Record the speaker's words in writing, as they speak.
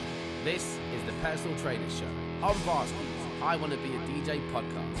This is the Personal Trainer Show on Varsky's I Want to Be a DJ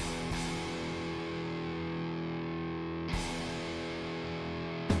podcast.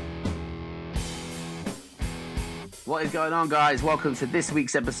 What is going on, guys? Welcome to this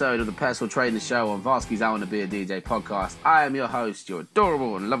week's episode of the Personal Trainer Show on Varsky's I Want to Be a DJ podcast. I am your host, your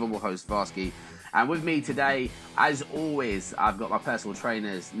adorable and lovable host, Varsky. And with me today, as always, I've got my personal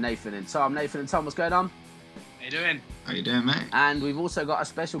trainers, Nathan and Tom. Nathan and Tom, what's going on? How you doing? How you doing, mate? And we've also got a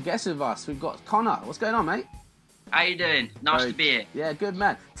special guest with us. We've got Connor. What's going on, mate? How you doing? Nice to be here. Yeah, good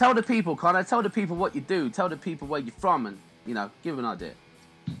man. Tell the people, Connor. Tell the people what you do. Tell the people where you're from, and give them an idea.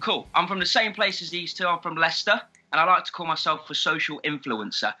 Cool. I'm from the same place as these two. I'm from Leicester, and I like to call myself a social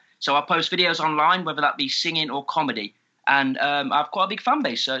influencer. So I post videos online, whether that be singing or comedy, and I've quite a big fan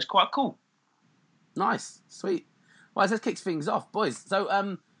base, so it's quite cool. Nice, sweet. Well, let's kick things off, boys.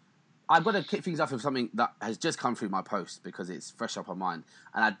 So, I've got to kick things off with something that has just come through my post because it's fresh up on mine.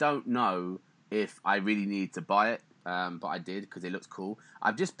 And I don't know if I really need to buy it, but I did because it looks cool.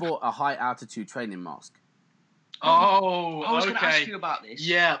 I've just bought a high altitude training mask. Oh, I was okay. going to ask you about this.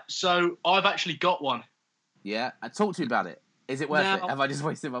 Yeah, so I've actually got one. Yeah? And talk to me about it. Is it worth it? Have I just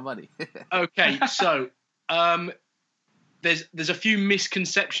wasted my money? Okay, so there's a few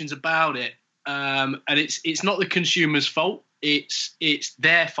misconceptions about it, and it's not the consumer's fault. It's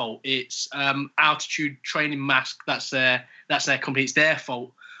their fault. It's Altitude Training Mask. That's their company. It's their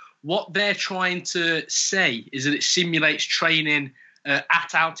fault. What they're trying to say is that it simulates training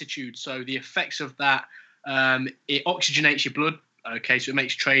at altitude. So the effects of that, it oxygenates your blood. Okay, so it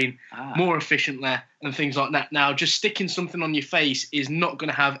makes train more efficiently and things like that. Now, just sticking something on your face is not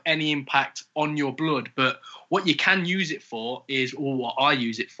going to have any impact on your blood. But what you can use it for is, or what I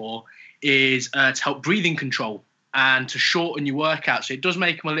use it for, is to help breathing control and to shorten your workout. So it does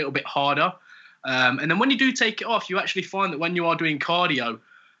make them a little bit harder. And then when you do take it off, you actually find that when you are doing cardio,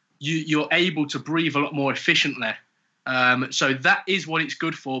 you're able to breathe a lot more efficiently. So that is what it's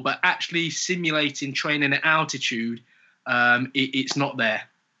good for. But actually simulating training at altitude, it's not there.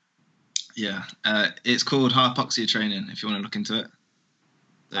 Yeah, it's called hypoxia training, if you want to look into it.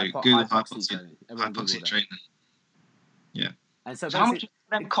 So Google hypoxia training. Yeah. And so how much does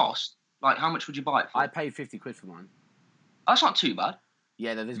them cost? Like, how much would you buy it for? I paid 50 quid for mine. That's not too bad.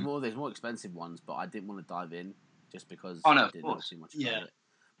 Yeah, there's more expensive ones, but I didn't want to dive in just because I know, I didn't know too much about it.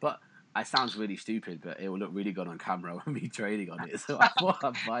 But it sounds really stupid, but it will look really good on camera when me training on it, so I thought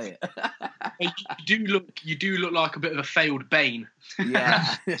I'd buy it. You do look like a bit of a failed Bane.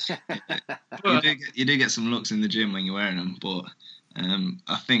 Yeah. you do get some looks in the gym when you're wearing them, but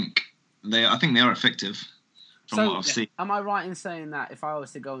I think they are effective. From what I've seen. Am I right in saying that if I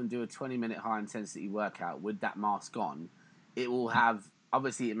was to go and do a 20-minute high-intensity workout with that mask on, it will have...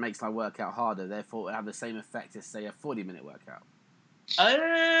 Obviously, it makes my workout harder, therefore it will have the same effect as, say, a 40-minute workout?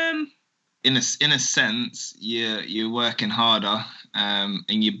 In a sense, you're working harder, and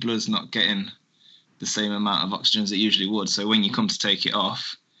your blood's not getting the same amount of oxygen as it usually would. So when you come to take it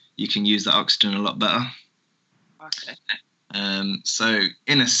off, you can use that oxygen a lot better. Okay. So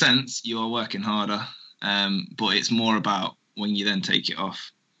in a sense, you are working harder. But it's more about when you then take it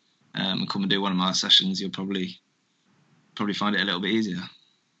off and come and do one of my sessions, you'll probably find it a little bit easier.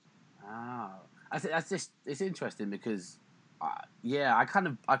 Oh, it's interesting because, I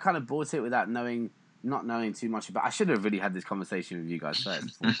kind of bought it without not knowing too much about. I should have really had this conversation with you guys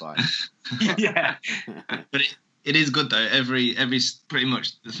first before buying. Yeah, but it is good though. Every pretty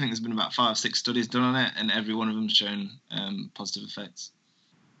much, I think there's been about 5-6 studies done on it, and every one of them's shown positive effects.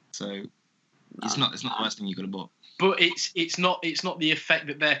 So. No, it's not the worst thing you could have bought. But it's not the effect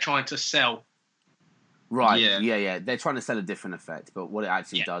that they're trying to sell. Right. Yeah. They're trying to sell a different effect, but what it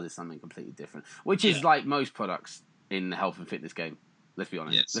actually does is something completely different. Which is like most products in the health and fitness game. Let's be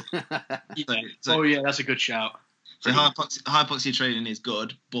honest. Yes. Oh yeah, that's a good shout. So hypoxia training is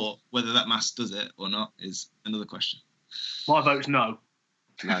good, but whether that mask does it or not is another question. My vote's no.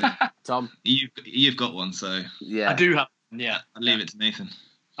 No. Tom? You've got one, so yeah. I do have one, yeah. I'll leave it to Nathan.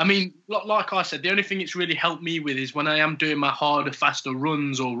 I mean, like I said, the only thing it's really helped me with is when I am doing my harder, faster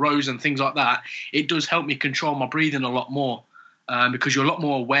runs or rows and things like that, it does help me control my breathing a lot more because you're a lot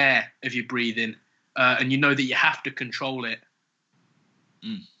more aware of your breathing and you know that you have to control it.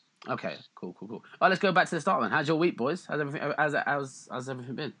 Okay, cool. All right, let's go back to the start then. How's your week, boys? How's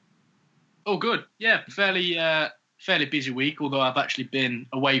everything been? Oh, good. Yeah, fairly busy week, although I've actually been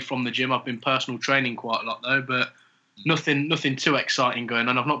away from the gym. I've been personal training quite a lot, though, but... Nothing too exciting going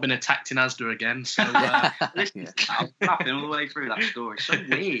on. I've not been attacked in Asda again. So I'm laughing all the way through that story. So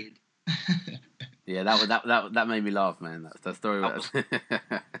weird. Yeah, that made me laugh, man. That story was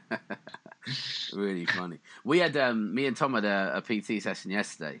really funny. We had me and Tom had a PT session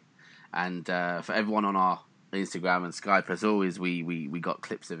yesterday, And for everyone on our Instagram and Skype, as always, we got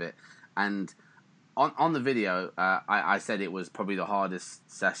clips of it. And on the video, I said it was probably the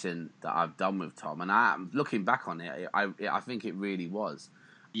hardest session that I've done with Tom. And looking back on it, I think it really was.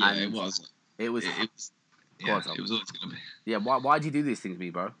 Yeah, and it was. It was. Yeah, it was always gonna be. Yeah, why do you do these things to me,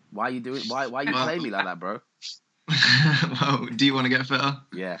 bro? Why are you playing me like that, bro? Well, do you want to get fitter?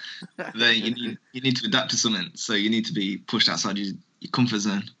 Yeah. Then you need to adapt to something, so you need to be pushed outside your comfort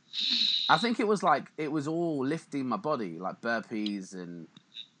zone. I think it was all lifting my body, like burpees, and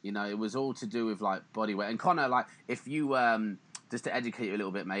it was all to do with like body weight. And Connor, like, if you just to educate you a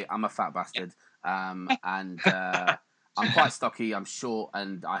little bit, mate, I'm a fat bastard, and I'm quite stocky, I'm short,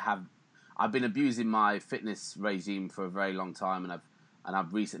 and I've been abusing my fitness regime for a very long time, and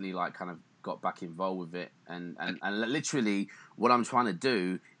I've recently like kind of got back involved with it, and literally what I'm trying to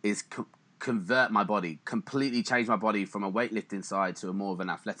do is convert my body, completely change my body from a weightlifting side to a more of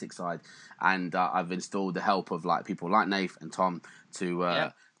an athletic side, and I've installed the help of like people like Nath and Tom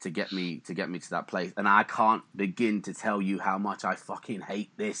to get me to that place, and I can't begin to tell you how much I fucking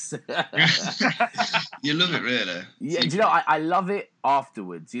hate this. You love it, really? Yeah, do you know, I love it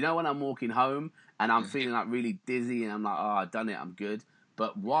afterwards. You know, when I'm walking home and I'm feeling like really dizzy and I'm like, oh, I've done it, I'm good.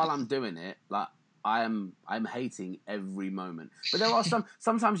 But while I'm doing it, like I'm hating every moment. But there are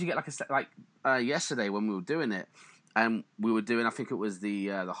sometimes you get like yesterday when we were doing it, and we were doing, I think it was the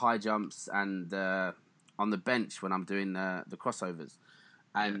high jumps and on the bench when I'm doing the crossovers.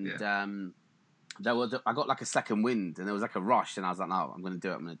 And I got like a second wind, and there was like a rush, and I was like, no, I'm going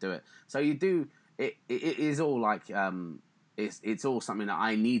to do it. So you do it. It is all like it's all something that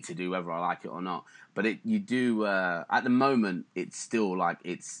I need to do, whether I like it or not. But you do at the moment. It's still like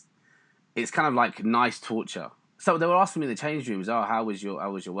it's kind of like nice torture. So they were asking me in the change rooms, "Oh, how was your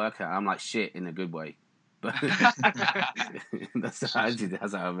workout?" I'm like, "Shit," in a good way. But that's how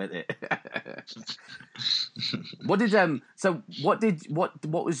I meant it. What was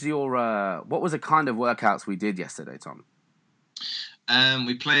the kind of workouts we did yesterday, Tom?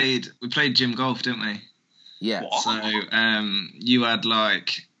 We played gym golf, didn't we? Yeah. What? So you had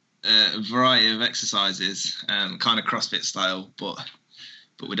like a variety of exercises, kind of CrossFit style, but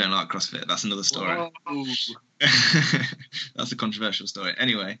we don't like CrossFit. That's another story. That's a controversial story.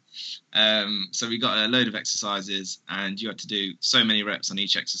 Anyway, so we got a load of exercises, and you had to do so many reps on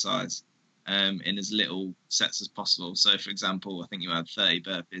each exercise in as little sets as possible. So, for example, I think you had 30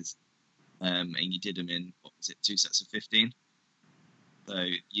 burpees, and you did them in, 2 sets of 15? So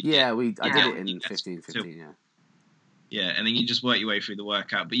I did it in 15, yeah. Yeah, and then you just work your way through the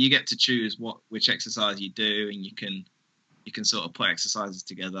workout, but you get to choose which exercise you do, and you can sort of put exercises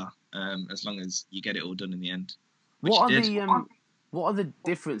together as long as you get it all done in the end. What are the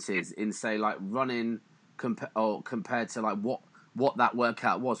differences in, say, like running compared to like what that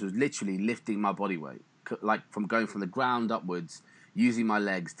workout was literally lifting my body weight, like from going from the ground upwards, using my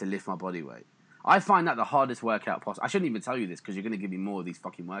legs to lift my body weight. I find that the hardest workout possible. I shouldn't even tell you this because you're going to give me more of these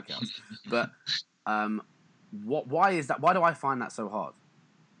fucking workouts. But why is that? Why do I find that so hard?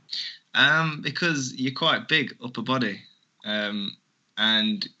 Because you're quite big upper body, and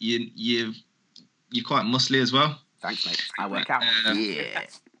you're quite muscly as well. Thanks, mate. I work out. Yeah.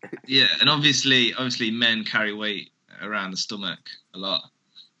 Yeah, and obviously men carry weight around the stomach a lot,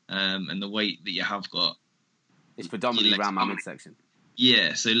 and the weight that you have got is predominantly around my midsection.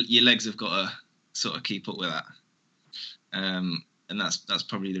 Yeah, so your legs have got to sort of keep up with that, and that's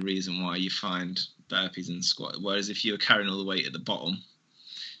probably the reason why you find burpees and squat. Whereas if you were carrying all the weight at the bottom,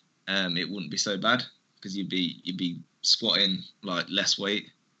 it wouldn't be so bad because you'd be squatting like less weight.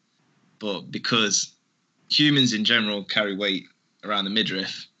 But because humans in general carry weight around the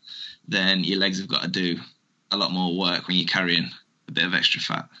midriff, then your legs have got to do a lot more work when you're carrying a bit of extra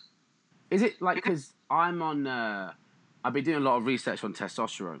fat. Is it like, because I'm on, I've been doing a lot of research on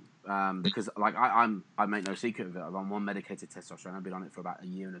testosterone, because like I make no secret of it. I'm on one medicated testosterone. I've been on it for about a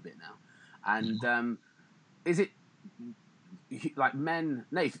year and a bit now. And is it like men,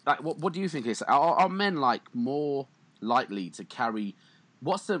 Nate, like what do you think is, are men like more likely to carry,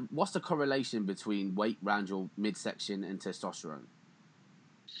 what's the correlation between weight around your midsection and testosterone?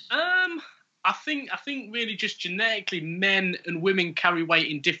 I think really just genetically men and women carry weight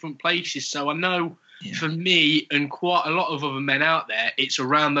in different places. So I know for me and quite a lot of other men out there, it's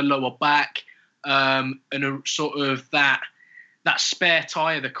around the lower back, and a sort of that spare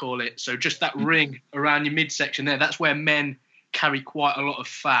tire, they call it. So just that ring around your midsection there, that's where men carry quite a lot of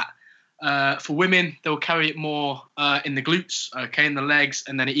fat. For women, they'll carry it more in the glutes, in the legs,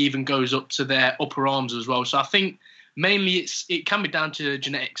 and then it even goes up to their upper arms as well. So I think mainly it can be down to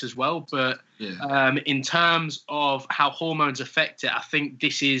genetics as well, but Yeah. in terms of how hormones affect it, I think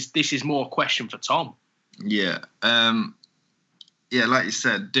this is more a question for Tom. Yeah. Yeah, like you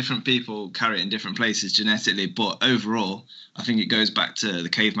said, different people carry it in different places genetically, but overall, I think it goes back to the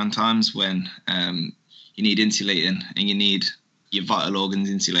caveman times when you need insulating and you need your vital organs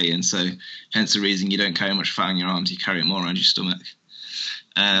insulating. So hence the reason you don't carry much fat on your arms, you carry it more around your stomach.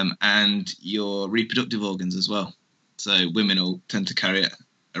 And your reproductive organs as well. So women will tend to carry it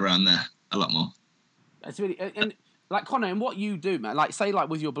around there a lot more. That's really and like Connor, and what you do, man. Like say like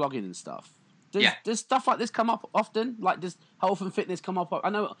with your blogging and stuff. Does stuff like this come up often? Like does health and fitness come up? I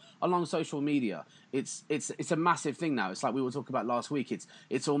know along social media, it's a massive thing now. It's like we were talking about last week.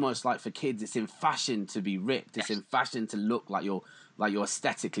 It's almost like for kids, it's in fashion to be ripped. It's in fashion to look like you're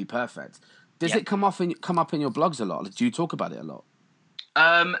aesthetically perfect. Does it come up in your blogs a lot? Do you talk about it a lot?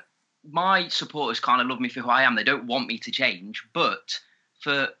 My supporters kind of love me for who I am. They don't want me to change, but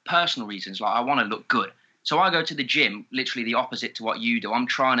for personal reasons, like I want to look good. So I go to the gym, literally the opposite to what you do. I'm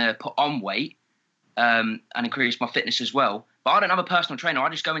trying to put on weight and increase my fitness as well. But I don't have a personal trainer. I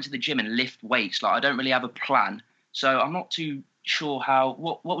just go into the gym and lift weights. Like I don't really have a plan. So I'm not too sure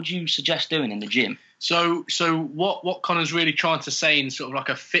what would you suggest doing in the gym? So what Connor's really trying to say in sort of like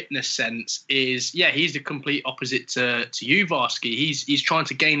a fitness sense is, he's the complete opposite to you, Varsky. He's trying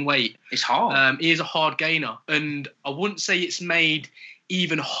to gain weight. It's hard. He is a hard gainer, and I wouldn't say it's made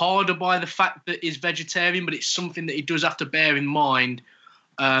even harder by the fact that he's vegetarian, but it's something that he does have to bear in mind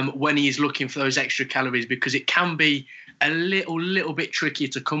when he's looking for those extra calories, because it can be a little bit trickier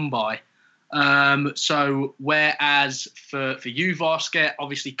to come by. So whereas for you, Varsky,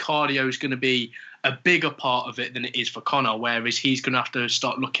 obviously cardio is going to be a bigger part of it than it is for Connor, whereas he's going to have to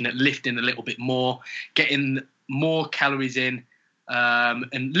start looking at lifting a little bit more, getting more calories in,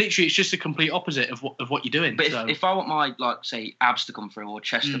 and literally it's just the complete opposite of what you're doing. But if I want my, like, say, abs to come through or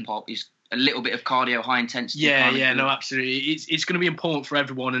chest to pop, is a little bit of cardio, high intensity. No, absolutely. It's going to be important for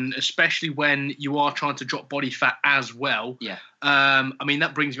everyone, and especially when you are trying to drop body fat as well. Yeah. I mean,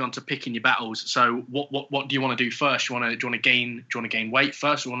 that brings me on to picking your battles. So what do you want to do first? Do you want to gain weight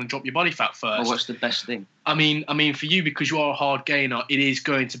first, or want to drop your body fat first? Well, what's the best thing? I mean, for you, because you are a hard gainer, it is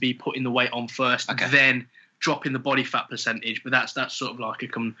going to be putting the weight on first, then dropping the body fat percentage. But that's sort of like a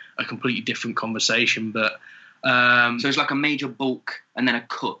completely different conversation. But so it's like a major bulk and then a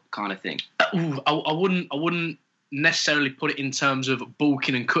cut kind of thing. I wouldn't necessarily put it in terms of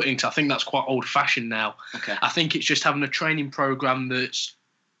bulking and cutting, because I think that's quite old fashioned now. Okay. I think it's just having a training program that's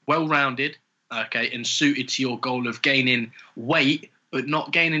well rounded, and suited to your goal of gaining weight, but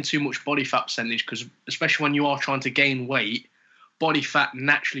not gaining too much body fat percentage, because especially when you are trying to gain weight, body fat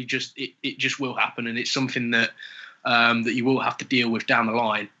naturally it just will happen, and it's something that you will have to deal with down the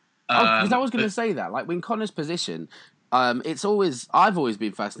line. Because I was going to say that, like, when Connor's position, I've always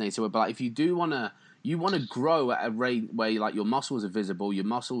been fascinated with, like, if you want to grow at a rate where like your muscles are visible, your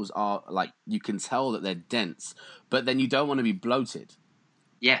muscles are like, you can tell that they're dense, but then you don't want to be bloated.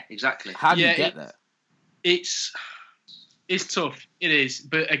 Yeah, exactly. How do you get there? It's tough. It is,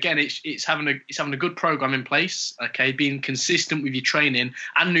 but again, it's having a good program in place. Okay, being consistent with your training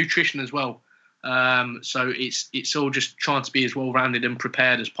and nutrition as well. So it's all just trying to be as well rounded and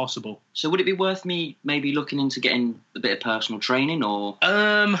prepared as possible. So would it be worth me maybe looking into getting a bit of personal training, or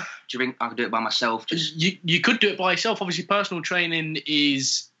do you think I could do it by myself? You could do it by yourself. Obviously, personal training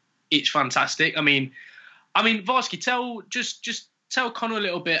it's fantastic. I mean, Varsky, tell Connor a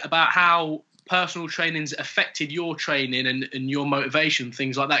little bit about how personal training's affected your training and your motivation,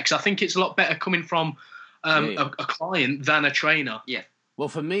 things like that. Because I think it's a lot better coming from a client than a trainer. Yeah. Well,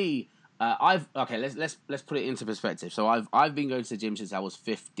 for me, let's put it into perspective. So I've been going to the gym since I was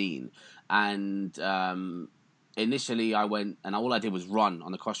 15, and initially I went and all I did was run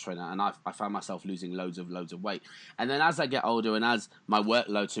on the cross trainer, and I found myself losing loads of weight. And then as I get older and as my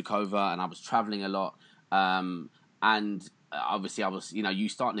workload took over and I was traveling a lot, and obviously I was, you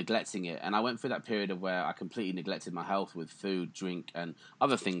start neglecting it, and I went through that period of where I completely neglected my health with food, drink, and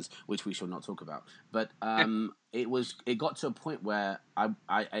other things which we shall not talk about. But it got to a point where I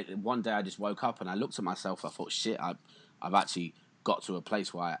one day I just woke up and I looked at myself. I thought, shit, I've actually got to a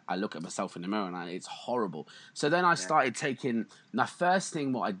place where I look at myself in the mirror and it's horrible. So then I started taking. The first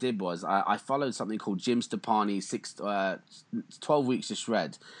thing what I did was I followed something called Jim Stepani's 12 Weeks to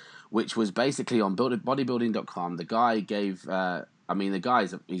Shred, which was basically on bodybuilding.com. The guy gave. The guy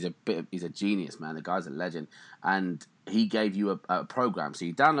he's a genius, man. The guy's a legend, and he gave you a program. So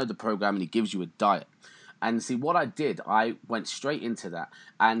you download the program and he gives you a diet. And see what I did, I went straight into that,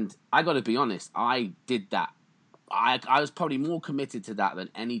 and I got to be honest, I did that. I was probably more committed to that than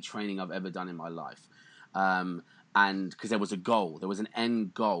any training I've ever done in my life. And because there was a goal, there was an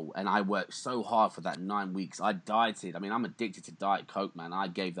end goal, and I worked so hard for that 9 weeks. I dieted. I mean, I'm addicted to Diet Coke, man. I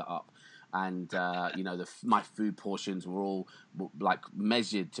gave that up. And my food portions were all like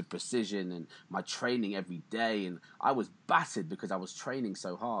measured to precision, and my training every day, and I was battered because I was training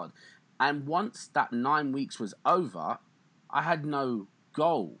so hard. And once that 9 weeks was over, I had no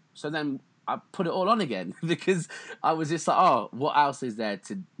goal. So then I put it all on again because I was just like, oh, what else is there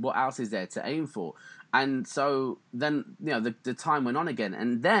to aim for? And so then the time went on again,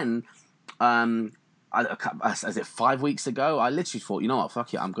 and then as it 5 weeks ago, I literally thought, you know what,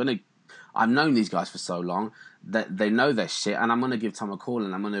 fuck it, I've known these guys for so long that they know their shit, and I'm gonna give Tom a call,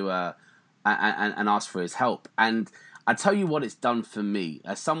 and I'm gonna and ask for his help. And I tell you what it's done for me,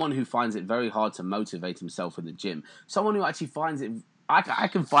 as someone who finds it very hard to motivate himself in the gym, someone who actually finds it, I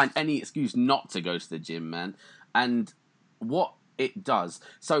can find any excuse not to go to the gym, man. And what it does,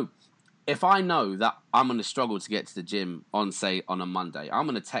 so if I know that I'm gonna struggle to get to the gym on a Monday, I'm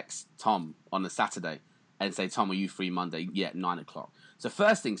gonna text Tom on a Saturday and say, Tom, are you free Monday? Yeah, 9 o'clock. So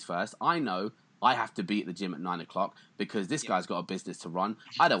first things first, I know I have to be at the gym at 9 o'clock because this guy's got a business to run.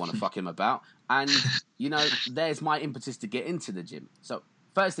 I don't want to fuck him about. And, there's my impetus to get into the gym. So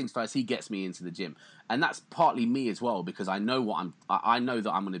first things first, he gets me into the gym. And that's partly me as well, because I know I know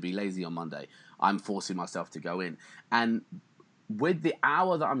that I'm going to be lazy on Monday. I'm forcing myself to go in. And with the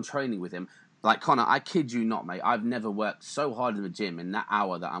hour that I'm training with him, like Connor, I kid you not, mate, I've never worked so hard in the gym in that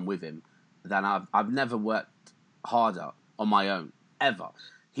hour that I'm with him than I've never worked harder on my own. Ever.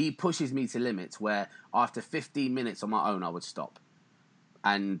 He pushes me to limits where after 15 minutes on my own, I would stop.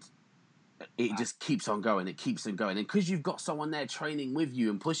 And it just keeps on going. It keeps on going. And because you've got someone there training with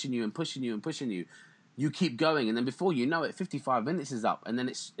you and pushing you and pushing you and pushing you, you keep going. And then before you know it, 55 minutes is up. And then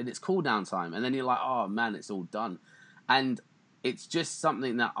it's cool down time. And then you're like, oh, man, it's all done. And it's just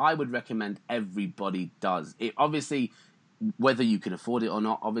something that I would recommend everybody does. It obviously, whether you can afford it or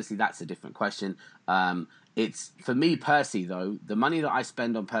not, obviously that's a different question. It's, for me personally though, the money that I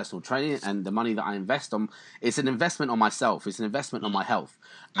spend on personal training and the money that I invest on, it's an investment on myself. It's an investment on my health.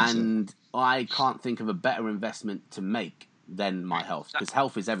 And I can't think of a better investment to make than my health, because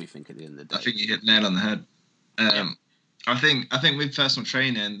health is everything at the end of the day. I think you hit the nail on the head. I think with personal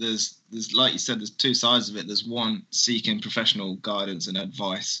training, there's like you said, there's two sides of it. There's one, seeking professional guidance and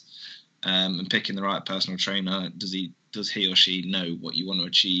advice, and picking the right personal trainer. Does he or she know what you want to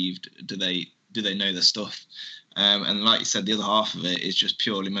achieve? Do they know their stuff? And like you said, the other half of it is just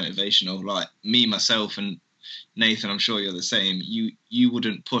purely motivational. Like me, myself, and Nathan, I'm sure you're the same. You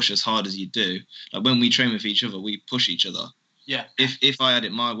wouldn't push as hard as you do. Like when we train with each other, we push each other. Yeah. If I had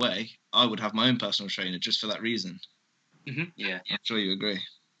it my way, I would have my own personal trainer just for that reason. Mm-hmm. Yeah. I'm sure you agree.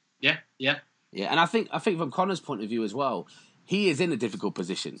 Yeah. And I think from Connor's point of view as well, he is in a difficult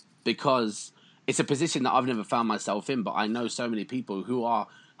position because it's a position that I've never found myself in, but I know so many people who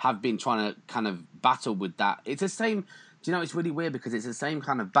have been trying to kind of battle with that. It's the same, it's really weird because it's the same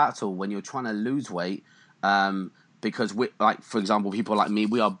kind of battle when you're trying to lose weight, because for example, people like me,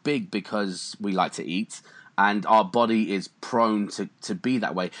 we are big because we like to eat, and our body is prone to be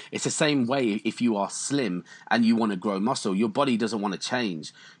that way. It's the same way if you are slim and you want to grow muscle, your body doesn't want to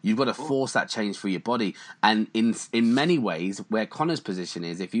change. You've got to force that change through your body. And in many ways, where Connor's position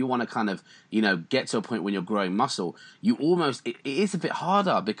is, if you want to kind of, get to a point when you're growing muscle, you almost, it is a bit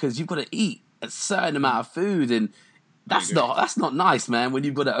harder because you've got to eat a certain amount of food, and that's not nice, man, when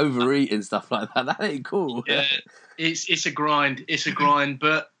you've got to overeat and stuff like that. That ain't cool. Yeah, it's a grind. It's a grind,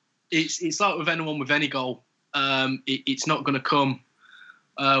 but it's like with anyone with any goal. It's not going to come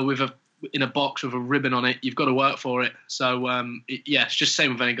in a box with a ribbon on it. You've got to work for it. So it's just the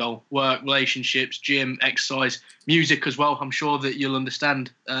same with any goal: work, relationships, gym, exercise, music as well. I'm sure that you'll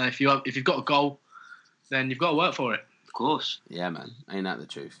understand. If you've got a goal, then you've got to work for it. Of course. Yeah, man. Ain't that the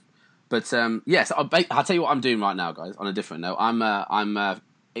truth? But yes, I'll tell you what I'm doing right now, guys. On a different note,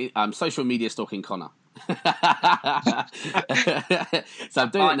 I'm social media stalking Connor. So I'm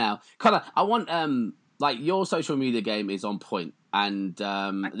doing it now. Connor, I want your social media game is on point, and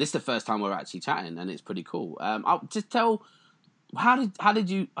this is the first time we're actually chatting, and it's pretty cool. I'll just tell, how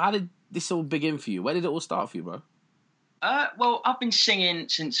did this all begin for you? Where did it all start for you, bro? Well, I've been singing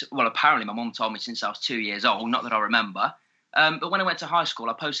since, apparently my mum told me since I was 2 years old, not that I remember. But when I went to high school,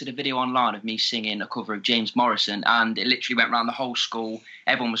 I posted a video online of me singing a cover of James Morrison, and it literally went around the whole school.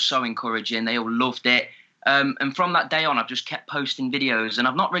 Everyone was so encouraging. They all loved it. And from that day on, I've just kept posting videos, and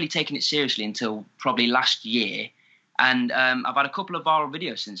I've not really taken it seriously until probably last year. And I've had a couple of viral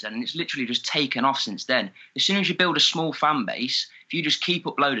videos since then, and it's literally just taken off since then. As soon as you build a small fan base, if you just keep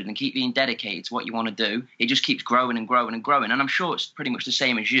uploading and keep being dedicated to what you want to do, it just keeps growing and growing and growing. And I'm sure it's pretty much the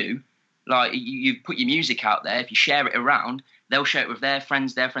same as you. Like you put your music out there, if you share it around, they'll share it with their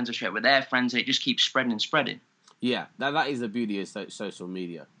friends will share it with their friends, and it just keeps spreading and spreading. Yeah, that is the beauty of social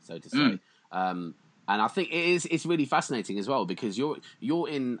media, so to say. And I think it's really fascinating as well, because you're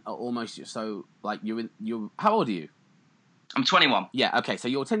in almost, so like you're how old are you? I'm 21. Yeah, okay, so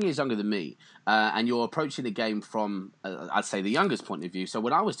you're 10 years younger than me, and you're approaching the game from, I'd say, the youngest point of view. So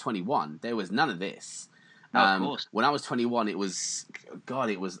when I was 21, there was none of this. No, of course. When I was 21, it was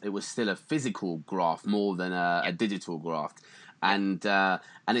still a physical graft more than a digital graft. And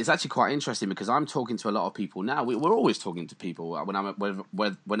it's actually quite interesting, because I'm talking to a lot of people now. We're always talking to people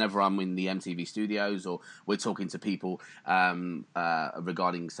whenever I'm in the MTV studios, or we're talking to people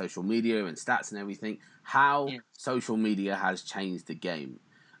regarding social media and stats and everything. How social media has changed the game.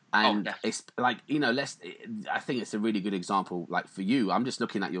 And it's like, I think it's a really good example. Like for you, I'm just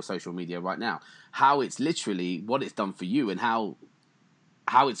looking at your social media right now, how it's literally what it's done for you, and how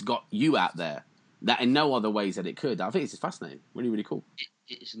it's got you out there that in no other ways that it could. I think it's just fascinating. Really, really cool.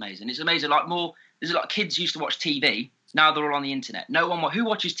 It's amazing. It's amazing. Like there's a lot of kids used to watch TV. Now they're all on the internet. Who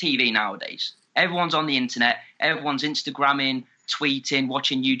watches TV nowadays? Everyone's on the internet. Everyone's Instagramming, tweeting,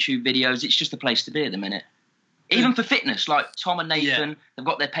 watching YouTube videos. It's just a place to be at the minute. Even for fitness, like Tom and Nathan, they've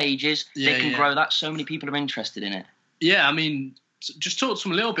got their pages. They can grow that. So many people are interested in it. Yeah, I mean, just talk to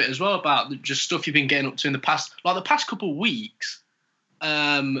them a little bit as well about just stuff you've been getting up to in the past. Like the past couple of weeks,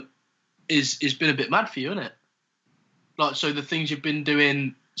 is been a bit mad for you, isn't it? Like, so the things you've been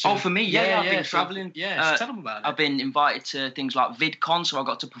doing. For me, I've been travelling. Tell them about it. I've been invited to things like VidCon, so I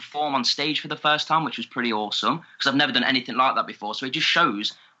got to perform on stage for the first time, which was pretty awesome, because I've never done anything like that before. So it just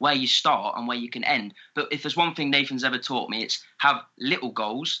shows where you start and where you can end. But if there's one thing Nathan's ever taught me, it's have little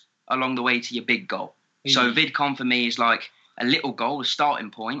goals along the way to your big goal. So VidCon for me is like a little goal, a starting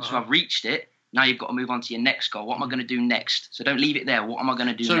point. So I've reached it. Now you've got to move on to your next goal. What am I going to do next? So don't leave it there. What am I going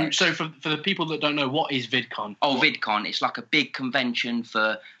to do next? So for the people that don't know, what is VidCon? VidCon, it's like a big convention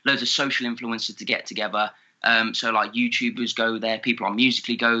for loads of social influencers to get together. So like YouTubers go there, people on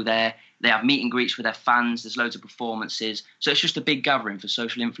Musical.ly go there. They have meet and greets with their fans. There's loads of performances. So it's just a big gathering for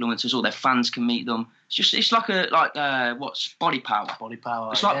social influencers. All their fans can meet them. It's like what's Body Power? Body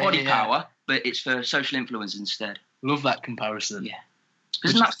Power. It's like Body Power, but it's for social influencers instead. Love that comparison. Yeah.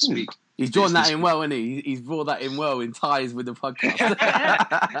 Isn't that cool? He's drawn that in well, isn't he? He's brought that in well in ties with the podcast.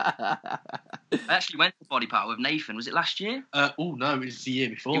 I actually went to Body Power with Nathan. Was it last year? No, it was the year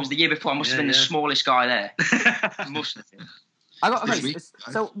before. It was the year before. I must have been the smallest guy there. Must have been.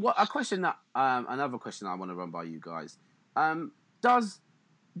 So another question that I want to run by you guys. Does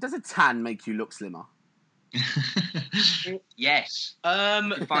a tan make you look slimmer? Yes.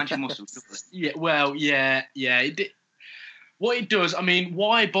 It finds your muscles. Yeah. Well, yeah. What it does, I mean,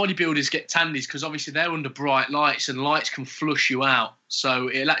 why bodybuilders get tanned is because obviously they're under bright lights, and lights can flush you out. So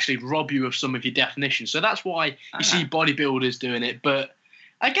it'll actually rob you of some of your definition. So that's why you see bodybuilders doing it. But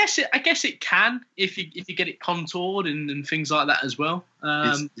I guess it can if you get it contoured and things like that as well.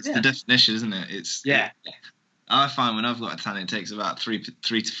 It's the definition, isn't it? I find when I've got a tan, it takes about 3 to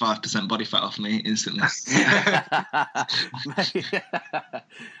 5% body fat off me instantly.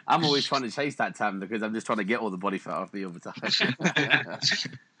 I'm always trying to chase that tan, because I'm just trying to get all the body fat off me all the time.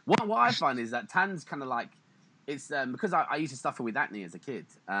 What I find is that tan's kind of like, it's because I used to suffer with acne as a kid,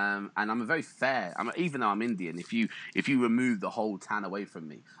 and I'm a very fair. Even though I'm Indian, if you remove the whole tan away from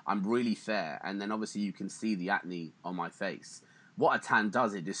me, I'm really fair, and then obviously you can see the acne on my face. What a tan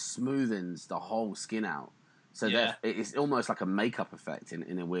does, it just smoothens the whole skin out. So it's almost like a makeup effect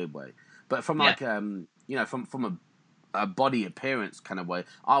in a weird way. But from from a body appearance kind of way,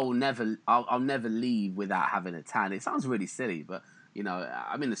 I'll never leave without having a tan. It sounds really silly, but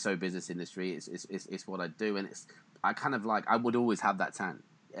I'm in the show business industry. It's what I do, and I would always have that tan,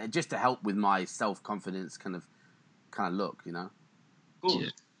 just to help with my self confidence kind of look. Yeah.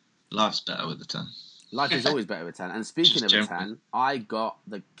 Life's better with a tan. Life is always better with a tan. And speaking of a tan, I got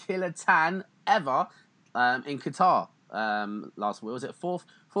the killer tan ever. In Qatar, last week, was it 4th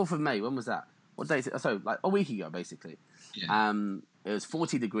of May? When was that? What day? So like a week ago, basically. Yeah. It was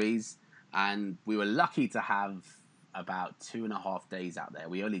 40 degrees, and we were lucky to have about 2.5 days out there.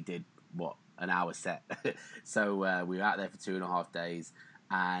 We only did an hour set, so we were out there for 2.5 days,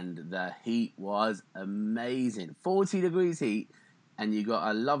 and the heat was amazing. 40 degrees heat. And you got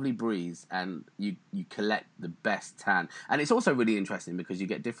a lovely breeze, and you collect the best tan. And it's also really interesting because you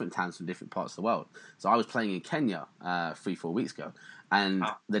get different tans from different parts of the world. So I was playing in Kenya 3-4 weeks ago, and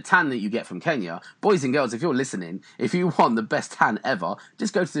the tan that you get from Kenya, boys and girls, if you're listening, if you want the best tan ever,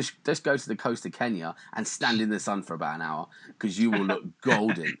 just go to the coast of Kenya and stand in the sun for about an hour, because you will look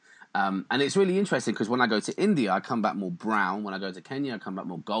golden. And it's really interesting because when I go to India, I come back more brown. When I go to Kenya, I come back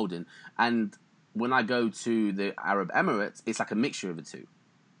more golden. And when I go to the Arab Emirates, it's like a mixture of the two.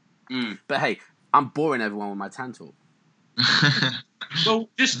 But hey, I'm boring everyone with my tan talk. Well,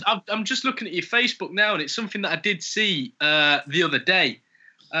 I'm just looking at your Facebook now, and it's something that I did see the other day.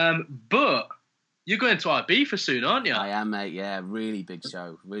 But you're going to Ibiza soon, aren't you? I am, mate. Yeah, really big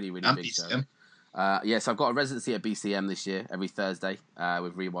show. Really big show. Yes, I've got a residency at BCM this year, every Thursday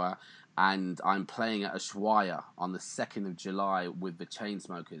with Rewire. And I'm playing at Ushuaia on the 2nd of July with the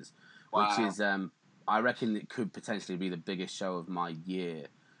Chainsmokers, which is, I reckon it could potentially be the biggest show of my year.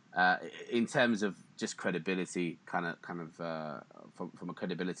 In terms of just credibility, kind of from a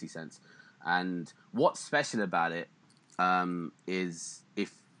credibility sense. And what's special about it is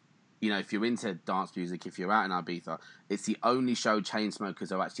if you're into dance music, if you're out in Ibiza, it's the only show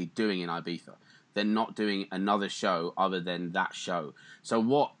Chainsmokers are actually doing in Ibiza. They're not doing another show other than that show. So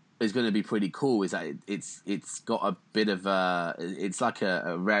what is going to be pretty cool is that it's got a bit of it's like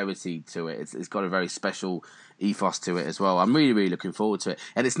a rarity to it. It's got a very special ethos to it as well. I'm really looking forward to it,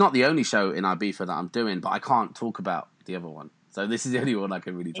 and it's not the only show in Ibiza that I'm doing, but I can't talk about the other one. So this is the only one I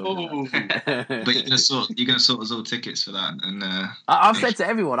can really talk about. But you're gonna sort us all tickets for that, and I've said to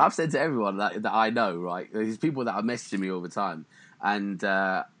everyone that I know, right? There's people that are messaging me all the time, and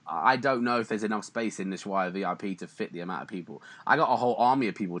I don't know if there's enough space in this Wire VIP to fit the amount of people. I got a whole army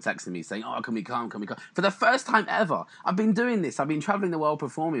of people texting me saying, "Oh, can we come? Can we come?" For the first time ever, I've been doing this. I've been traveling the world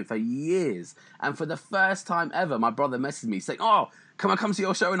performing for years, and for the first time ever, my brother messaged me saying, "Oh, can I come to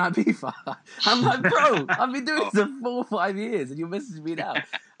your show in Ibiza?" I'm like, "Bro, I've been doing this for 4 or 5 years, and you're messaging me now."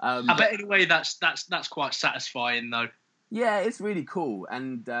 I bet anyway that's quite satisfying though. Yeah, it's really cool,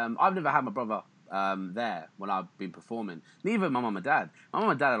 and I've never had my brother there when I've been performing. Neither my mum and dad. My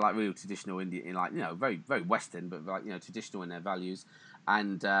mum and dad are like really traditional Indian, like very very Western, but like traditional in their values.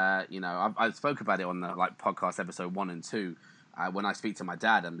 And I spoke about it on the like podcast episode 1 and 2. When I speak to my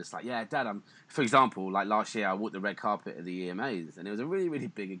dad, I'm just like, yeah, Dad. For example, like last year, I walked the red carpet at the EMAs, and it was a really really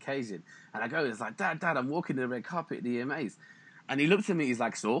big occasion. And I go, it's like, Dad, I'm walking the red carpet at the EMAs, and he looked at me, he's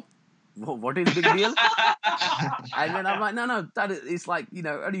like, so. What is the big deal? And then I'm like, no, Dad, it's like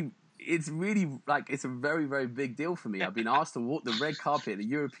only. It's really like it's a very very big deal for me. I've been asked to walk the red carpet at the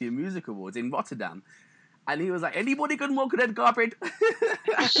European Music Awards in Rotterdam, and he was like, "Anybody can walk the red carpet."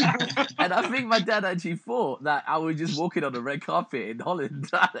 And I think my dad actually thought that I was just walking on the red carpet in Holland,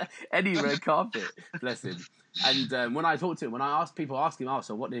 any red carpet. Bless him. And when I talked to him, when I asked people, ask him, "Oh,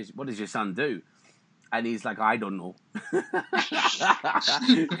 so what does your son do?" And he's like, I don't know.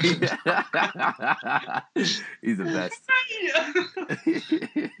 He's the best.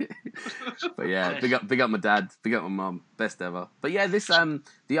 But yeah, big up my dad, big up my mum, best ever. But yeah, this the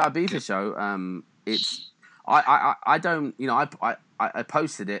Ibiza show, it's I don't I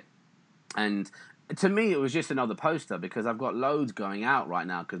posted it, and to me it was just another poster because I've got loads going out right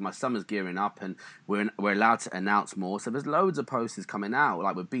now because my summer's gearing up and we're allowed to announce more. So there's loads of posters coming out,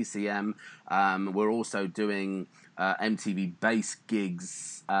 like with BCM. We're also doing MTV bass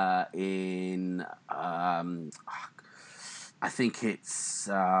gigs in I think it's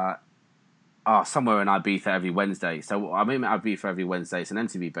somewhere in Ibiza every Wednesday. So I'm in Ibiza every Wednesday. It's an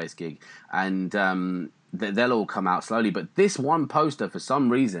MTV bass gig, and they'll all come out slowly. But this one poster, for some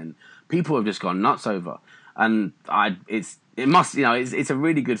reason, people have just gone nuts over, and it's a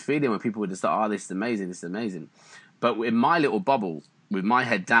really good feeling when people would just start, this is amazing. But in my little bubble, with my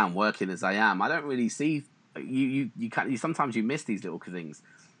head down, working as I am, I don't really see you sometimes you miss these little things,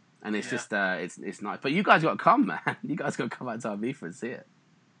 and it's just it's nice. But you guys got to come, man. You guys got to come out to Ibiza and see it.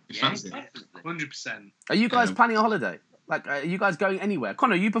 Yeah, 100%. Are you guys planning a holiday? Like, are you guys going anywhere?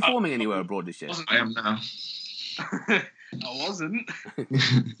 Connor, are you performing anywhere abroad this year? I am now. I wasn't.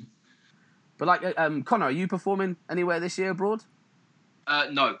 But like, Connor, are you performing anywhere this year abroad?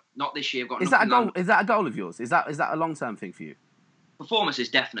 No, not this year. I've got Is that a goal? Is that a goal of yours? Is that a long-term thing for you? Performances,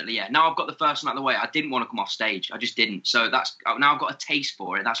 definitely, yeah. Now I've got the first one out of the way. I didn't want to come off stage. I just didn't. So now I've got a taste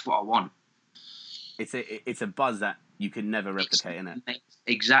for it. That's what I want. It's a buzz that you can never replicate, innit?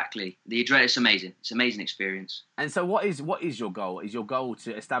 Exactly. The adrenaline is amazing. It's an amazing experience. And so, what is your goal? Is your goal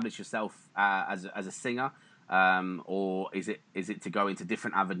to establish yourself as a singer, or is it to go into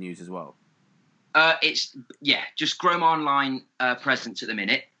different avenues as well? It's just grow my online presence at the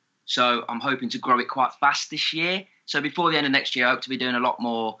minute. So I'm hoping to grow it quite fast this year. So before the end of next year, I hope to be doing a lot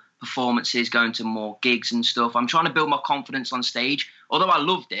more performances, going to more gigs and stuff. I'm trying to build my confidence on stage. Although I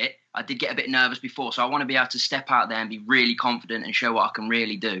loved it, I did get a bit nervous before. So I want to be able to step out there and be really confident and show what I can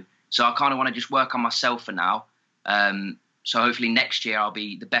really do. So I kind of want to just work on myself for now. So hopefully next year I'll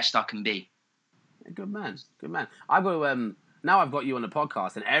be the best I can be. Good man. I've got to now I've got you on the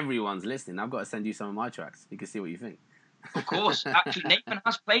podcast and everyone's listening. I've got to send you some of my tracks. You can see what you think. Of course. Actually, Nathan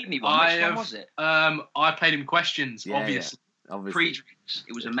has played me one. Which one was it? I played him Questions, Yeah, obviously. yeah, obviously. Pre-drinks.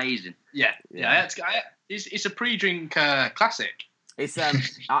 It was amazing. Yeah. It's a pre-drink classic. It's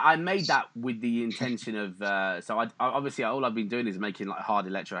I made that with the intention of so I obviously all I've been doing is making like hard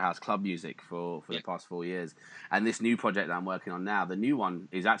electro house club music for the past 4 years, and this new project that I'm working on now, the new one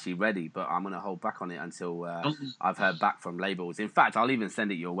is actually ready, but I'm gonna hold back on it until I've heard back from labels. In fact, I'll even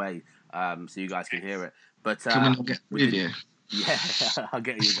send it your way so you guys can hear it. But Come and get with you. Yeah, I'll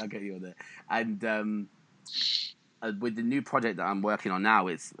get you on there. And with the new project that I'm working on now,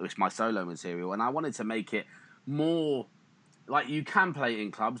 it's my solo material, and I wanted to make it more. Like, you can play it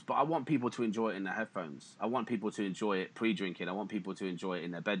in clubs, but I want people to enjoy it in their headphones. I want people to enjoy it pre-drinking. I want people to enjoy it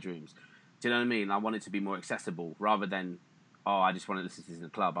in their bedrooms. Do you know what I mean? I want it to be more accessible rather than, I just want to listen to this in the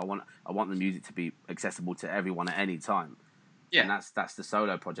club. I want the music to be accessible to everyone at any time. Yeah. And that's the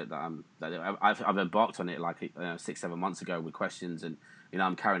solo project that I've embarked on it like 6-7 months ago with Questions, and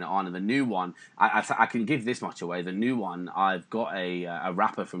I'm carrying it on. And the new one, I can give this much away. The new one, I've got a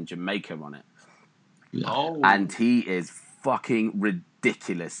rapper from Jamaica on it. Oh. And he is fucking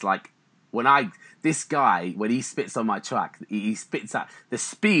ridiculous. Like, this guy, when he spits on my track, he spits out the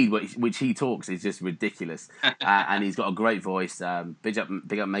speed which he talks is just ridiculous. And he's got a great voice. Big up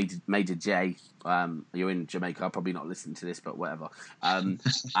Major J. You're in Jamaica. I'll probably not listen to this, but whatever. So I'm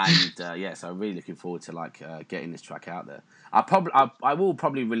really looking forward to getting this track out there. I will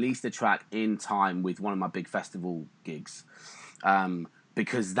probably release the track in time with one of my big festival gigs.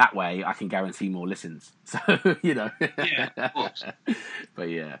 Because that way I can guarantee more listens. So, Yeah, of course. But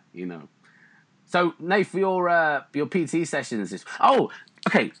yeah, So, Nath, for your PT sessions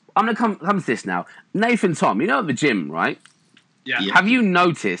okay, I'm going to come to this now. Nath and Tom, at the gym, right? Yeah. Have you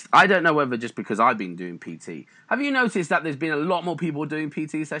noticed, I don't know whether just because I've been doing PT, have you noticed that there's been a lot more people doing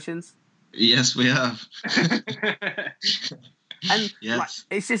PT sessions? Yes, we have. And yes.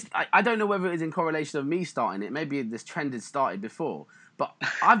 It's just, I don't know whether it was in correlation of me starting it. Maybe this trend had started before. But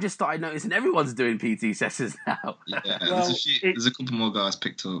I've just started noticing everyone's doing PT sessions now. Yeah, there's a couple more guys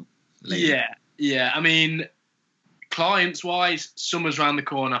picked up later. Yeah. I mean, clients-wise, summer's around the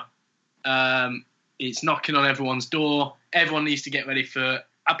corner. It's knocking on everyone's door. Everyone needs to get ready for...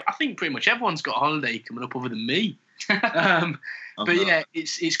 I think pretty much everyone's got a holiday coming up other than me.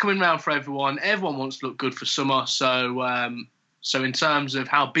 It's coming around for everyone. Everyone wants to look good for summer. So in terms of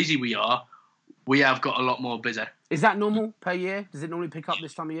how busy we are, we have got a lot more busy. Is that normal per year? Does it normally pick up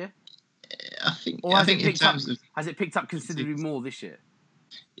this time of year? I think. Or I think in terms of, has it picked up considerably more this year?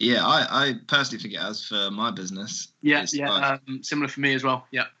 Yeah, I personally think it has for my business. Yeah. Similar for me as well.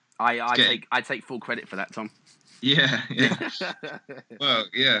 Yeah. I take full credit for that, Tom. Yeah. Well,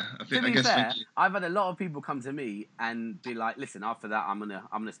 yeah. To be fair, I've had a lot of people come to me and be like, "Listen, after that, I'm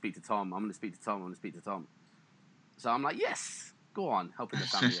gonna speak to Tom. I'm gonna speak to Tom." So I'm like, "Yes, go on, helping the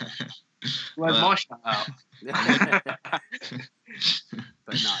family out." Where's my shout out?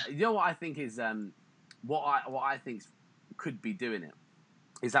 But no, what I think is what I think could be doing it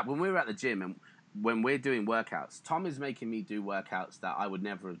is that when we were at the gym and when we're doing workouts, Tom is making me do workouts that I would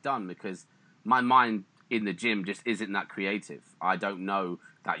never have done because my mind in the gym just isn't that creative. I don't know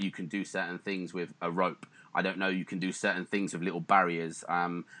that you can do certain things with a rope. I don't know you can do certain things with little barriers.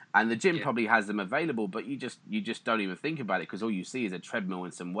 And the gym probably has them available, but you just don't even think about it because all you see is a treadmill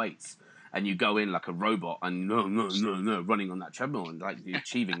and some weights. And you go in like a robot and no, running on that treadmill and like you're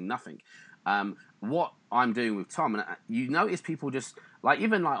achieving nothing. What I'm doing with Tom, and you notice people just like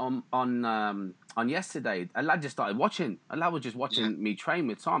even like on yesterday, a lad just started watching. A lad was just watching me train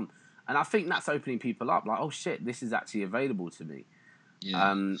with Tom, and I think that's opening people up. Like, oh shit, this is actually available to me.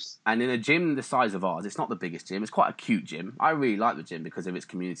 Yeah. And in a gym the size of ours, it's not the biggest gym. It's quite a cute gym. I really like the gym because of its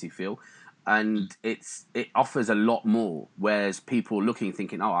community feel. And it offers a lot more, whereas people looking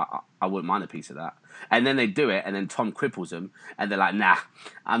thinking, I wouldn't mind a piece of that, and then they do it, and then Tom cripples them, and they're like, nah,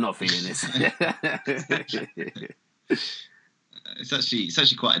 I'm not feeling this. It's actually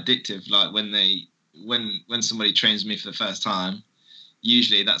quite addictive. Like when somebody trains me for the first time,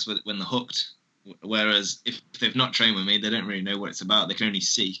 usually that's when they're hooked. Whereas if they've not trained with me, they don't really know what it's about. They can only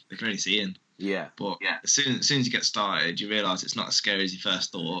see in. Yeah. But as soon as you get started, you realise it's not as scary as you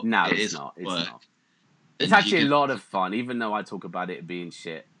first thought. No, it's not. It's not. It's actually a lot of fun, even though I talk about it being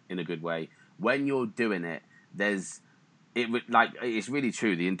shit in a good way. When you're doing it, it's really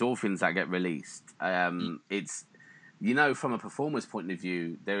true. The endorphins that get released, you know, from a performance point of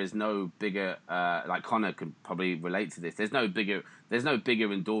view, there is no bigger. Like Connor can probably relate to this. There's no bigger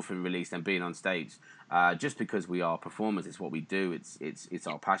endorphin release than being on stage. Just because we are performers, it's what we do. It's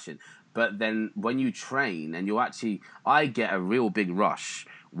our passion. But then when you train and I get a real big rush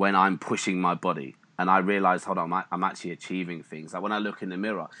when I'm pushing my body. And I realize, hold on, I'm actually achieving things. Like when I look in the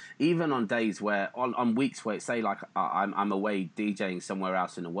mirror, even on days where, on weeks where, say, like I'm away DJing somewhere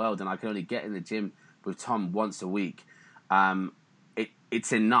else in the world, and I can only get in the gym with Tom once a week,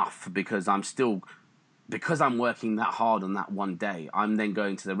 it's enough because I'm working that hard on that one day. I'm then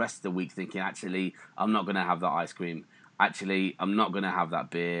going to the rest of the week thinking, actually, I'm not going to have that ice cream. Actually, I'm not going to have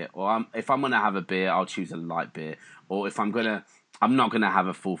that beer. Or if I'm going to have a beer, I'll choose a light beer. Or if I'm not going to have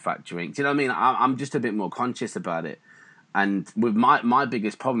a full fat drink. Do you know what I mean? I'm just a bit more conscious about it. And with my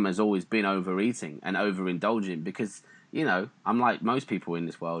biggest problem has always been overeating and overindulging because, you know, I'm like most people in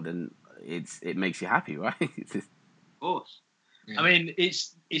this world and it makes you happy, right? Of course. Yeah. I mean,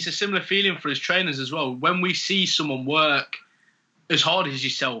 it's a similar feeling for us trainers as well. When we see someone work as hard as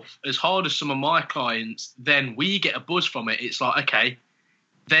yourself, as hard as some of my clients, then we get a buzz from it. It's like, okay,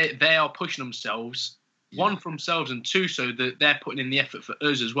 they are pushing themselves. One, for themselves, and two, so that they're putting in the effort for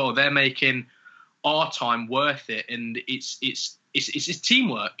us as well. They're making our time worth it, and it's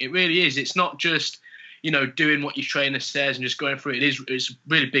teamwork. It really is. It's not just, you know, doing what your trainer says and just going through it. It's a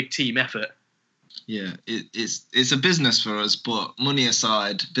really big team effort. Yeah, it's a business for us, but money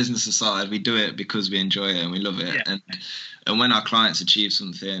aside, business aside, we do it because we enjoy it and we love it. Yeah. And when our clients achieve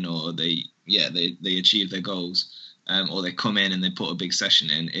something, or they achieve their goals, or they come in and they put a big session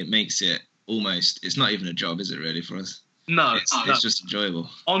in, it makes it almost, it's not even a job, is it really, for us? No, it's just enjoyable.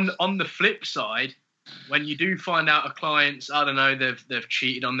 On the flip side, when you do find out a client's, I don't know, they've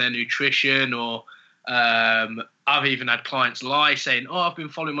cheated on their nutrition, or I've even had clients lie saying, "Oh, I've been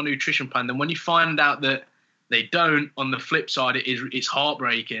following my nutrition plan." Then when you find out that they don't, on the flip side, it's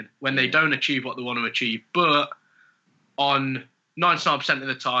heartbreaking when they don't achieve what they want to achieve. But on 99% of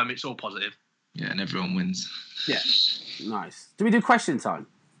the time, it's all positive. Yeah, and everyone wins. Yeah, nice. Do we do question time?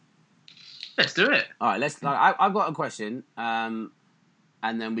 Let's do it. All right, I've got a question, and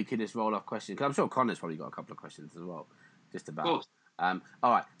then we could just roll off questions because I'm sure Connor's probably got a couple of questions as well, just about. Of course.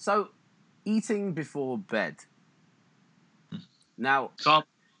 All right, so eating before bed. Now,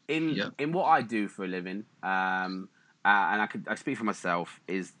 in what I do for a living, and I speak for myself,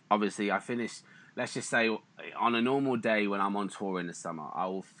 is obviously I finish. Let's just say on a normal day when I'm on tour in the summer, I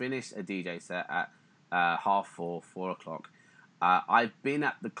will finish a DJ set at 4:30, 4 o'clock. I've been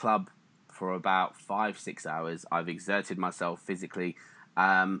at the club for about 5-6 hours. I've exerted myself physically.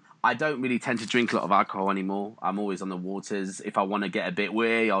 I don't really tend to drink a lot of alcohol anymore. I'm always on the waters. If I want to get a bit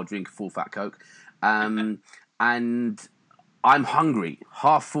weary, I'll drink a full fat Coke. And I'm hungry.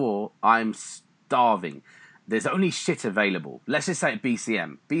 4:30, I'm starving. There's only shit available. Let's just say at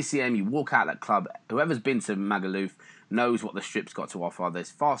BCM. BCM, you walk out that club. Whoever's been to Magaluf knows what the strip's got to offer.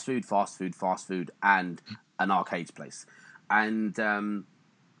 There's fast food, and an arcades place. And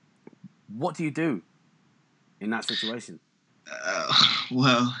what do you do in that situation?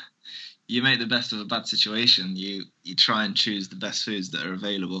 Well, you make the best of a bad situation. You try and choose the best foods that are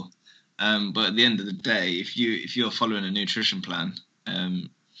available. But at the end of the day, if you're following a nutrition plan,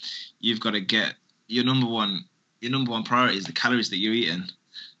 you've got to get your number one priority is the calories that you're eating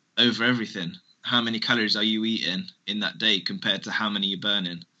over everything. How many calories are you eating in that day compared to how many you're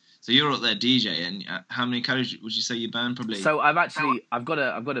burning? So you're up there DJing. How many calories would you say you burn? Probably. So I've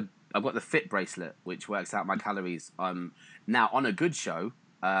got the Fit bracelet, which works out my calories. Now on a good show,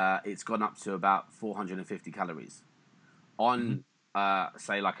 it's gone up to about 450 calories. On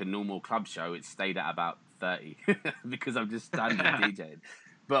say like a normal club show, it stayed at about 30 because I'm just standing DJing.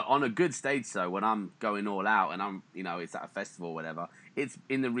 But on a good stage show, when I'm going all out and I'm, you know, it's at a festival or whatever, it's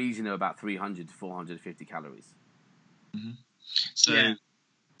in the region of about 300 to 450 calories. Mm-hmm.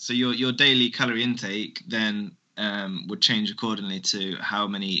 So your daily calorie intake then would change accordingly to how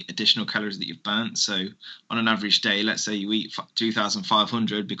many additional calories that you've burnt. So on an average day, let's say you eat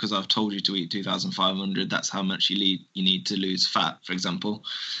 2,500 because I've told you to eat 2,500. That's how much you need to lose fat, for example.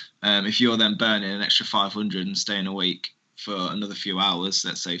 If you're then burning an extra 500 and staying awake for another few hours,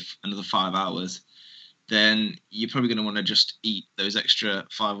 let's say another 5 hours, then you're probably going to want to just eat those extra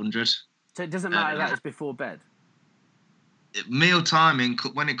 500. So it doesn't matter that it's before bed? Meal timing,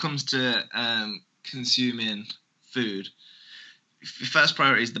 when it comes to consuming food, your first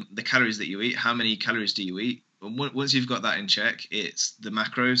priority is the calories that you eat. How many calories do you eat? Once you've got that in check, it's the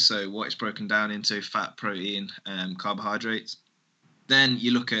macros, so what it's broken down into: fat, protein, carbohydrates. Then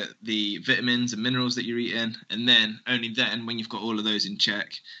you look at the vitamins and minerals that you're eating, and then only then, when you've got all of those in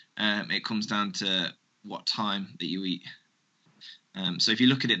check, it comes down to what time that you eat. So if you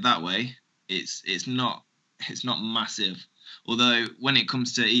look at it that way, it's not massive. Although when it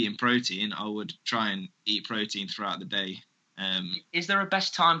comes to eating protein, I would try and eat protein throughout the day. Is there a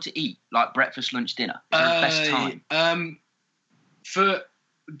best time to eat, like breakfast, lunch, dinner? Is there a best time? For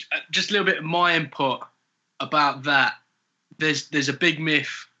just a little bit of my input about that, there's a big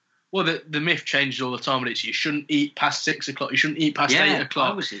myth. Well, the myth changes all the time, but it's you shouldn't eat past 6 o'clock. You shouldn't eat past 8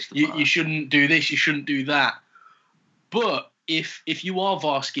 o'clock. You shouldn't do this. You shouldn't do that. But if you are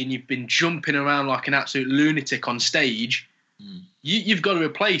Varsky and you've been jumping around like an absolute lunatic on stage, you've got to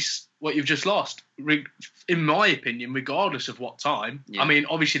replace what you've just lost. In my opinion, regardless of what time. Yeah. I mean,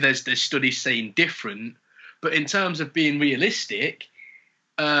 obviously there's studies saying different, but in terms of being realistic,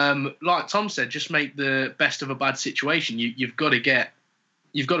 like Tom said, just make the best of a bad situation. You've got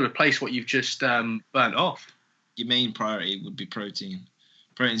to replace what you've just burnt off. Your main priority would be protein.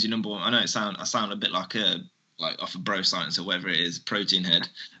 Protein's your number one. I know I sound a bit like off of bro science or whatever it is, protein head,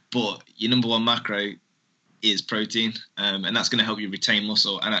 but your number one macro is protein, and that's going to help you retain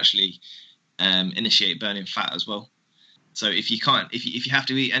muscle and actually initiate burning fat as well. So if you have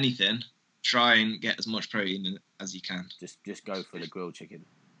to eat anything, try and get as much protein as you can. Just go for the grilled chicken.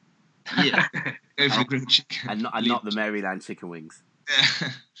 Yeah, go for the grilled chicken, and not the Maryland chicken wings.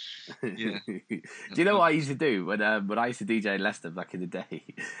 Yeah. Do you know what I used to do when I used to DJ in Leicester back in the day?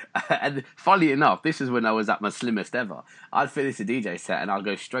 And funnily enough, this is when I was at my slimmest ever. I'd finish a DJ set and I'd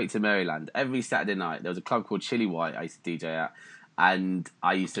go straight to Maryland every Saturday night. There was a club called Chili White I used to DJ at, and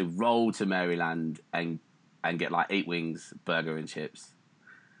I used to roll to Maryland and get like 8 wings, burger and chips.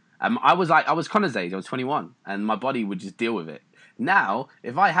 I was Connor's age. I was 21, and my body would just deal with it. Now,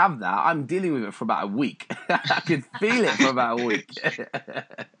 if I have that, I'm dealing with it for about a week. I could feel it for about a week. It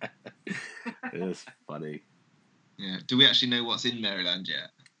was funny. Yeah. Do we actually know what's in Maryland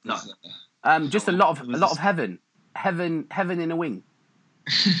yet? No. Just a lot of heaven in a wing.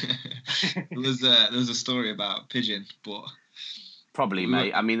 there was a story about pigeon, but probably,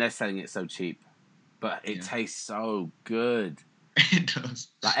 mate. I mean, they're selling it so cheap, but it tastes so good. It does.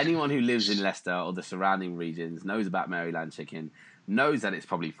 Like anyone who lives in Leicester or the surrounding regions knows about Maryland chicken, knows that it's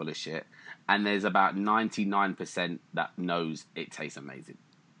probably full of shit, and there's about 99% that knows it tastes amazing.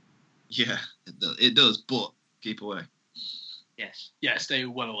 Yeah, it does, but keep away. Yes. Yeah, stay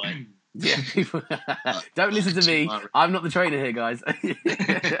well away. Yeah, don't listen to me. I'm not the trainer here, guys.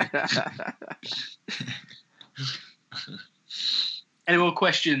 Any more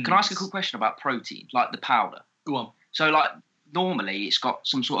questions? Can I ask a quick question about protein, like the powder? Go on. So, like, normally it's got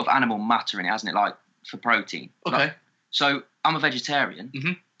some sort of animal matter in it, hasn't it? Like for protein. Okay. Like, so I'm a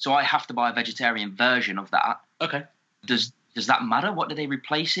vegetarian, so I have to buy a vegetarian version of that. Okay. Does that matter? What do they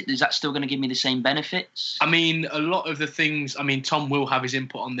replace it? Is that still going to give me the same benefits? I mean, a lot of the things. I mean, Tom will have his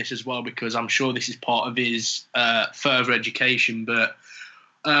input on this as well because I'm sure this is part of his further education. But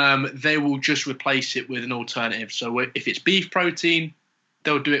they will just replace it with an alternative. So if it's beef protein,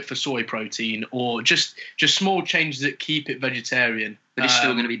 they'll do it for soy protein, or just small changes that keep it vegetarian. But it's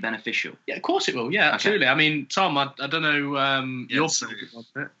still going to be beneficial. Yeah, of course it will. Yeah, absolutely. Okay. I mean, Tom, I don't know your opinion on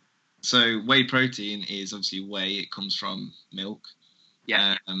it. So whey protein is obviously whey. It comes from milk.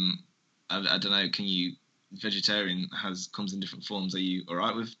 Yeah. I don't know. Vegetarian comes in different forms. Are you all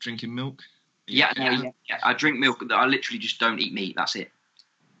right with drinking milk? Yeah. I drink milk. I literally just don't eat meat. That's it.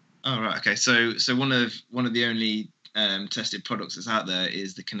 Oh right. Okay. So one of the only tested products that's out there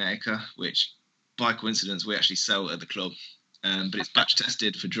is the Kinetica, which by coincidence we actually sell at the club. But it's batch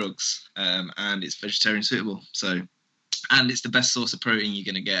tested for drugs, and it's vegetarian suitable. So, and it's the best source of protein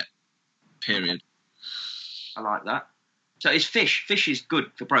you're going to get. Period. I like that. So is fish? Fish is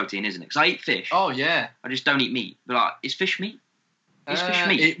good for protein, isn't it? Because I eat fish. Oh yeah. I just don't eat meat. But like, is fish meat? Is fish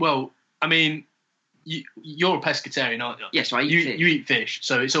meat? Well, I mean, you're a pescatarian, aren't you? Yes, so I eat fish. You eat fish,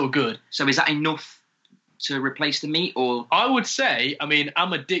 so it's all good. So is that enough to replace the meat, or? I would say, I mean,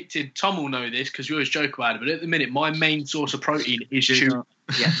 I'm addicted. Tom will know this because we always joke about it. But at the minute, my main source of protein is tuna.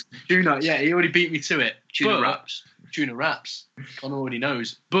 Yeah, tuna. Yeah, he already beat me to it. Tuna wraps. Tuna wraps. Connor already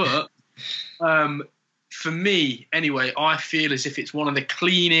knows. But for me, anyway, I feel as if it's one of the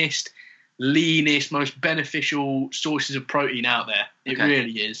cleanest, leanest, most beneficial sources of protein out there. It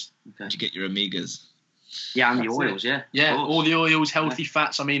really is. Okay. You get your omegas. Yeah, and the oils, yeah. Yeah, all the oils, healthy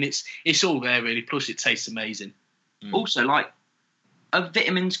fats. I mean, it's all there, really. Plus, it tastes amazing. Also, like, are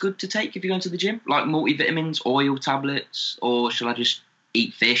vitamins good to take if you're going to the gym? Like multivitamins, oil tablets, or shall I just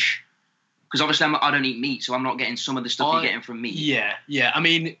eat fish? Because obviously I don't eat meat, so I'm not getting some of the stuff you're getting from meat. Yeah. I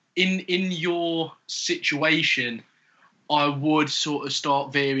mean, in your situation, I would sort of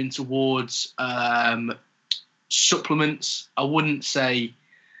start veering towards supplements. I wouldn't say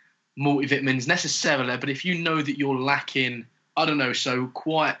multivitamins necessarily, but if you know that you're lacking, I don't know, so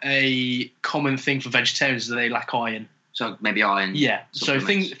quite a common thing for vegetarians is that they lack iron. So maybe iron. Yeah, so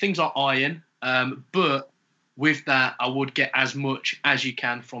supplements. things like iron, but with that, I would get as much as you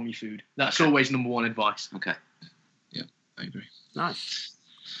can from your food. That's always number one advice. Okay. Yeah, I agree. Nice.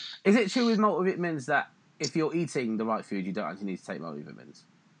 Is it true with multivitamins that if you're eating the right food, you don't actually need to take multivitamins?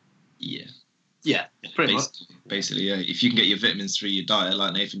 Yeah. Yeah, pretty much. Basically, yeah. If you can get your vitamins through your diet,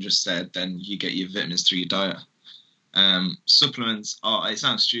 like Nathan just said, then you get your vitamins through your diet. Supplements it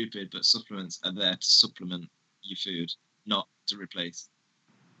sounds stupid, but supplements are there to supplement your food, not to replace.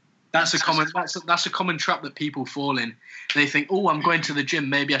 That's a common trap that people fall in. They think, oh, I'm going to the gym,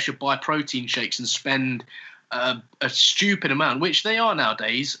 maybe I should buy protein shakes and spend a stupid amount, which they are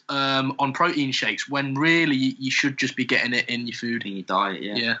nowadays, on protein shakes, when really you should just be getting it in your food. In your diet,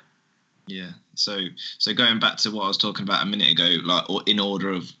 yeah. Yeah. So going back to what I was talking about a minute ago, like, or in order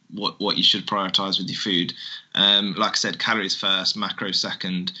of what you should prioritize with your food, like I said, calories first, macro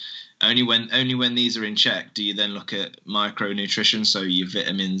second. Only when these are in check do you then look at micronutrition, so your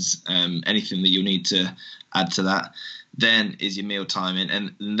vitamins, anything that you'll need to add to that. Then is your meal timing,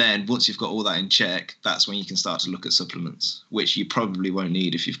 and then once you've got all that in check, that's when you can start to look at supplements, which you probably won't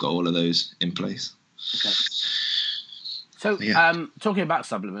need if you've got all of those in place. Okay. So, talking about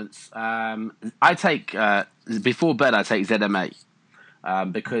supplements, I take, before bed, I take ZMA,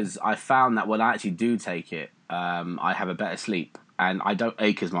 because I found that when I actually do take it, I have a better sleep and I don't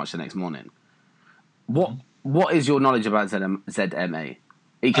ache as much the next morning. What is your knowledge about ZMA?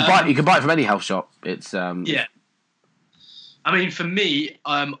 You can buy it from any health shop. It's yeah. I mean, for me,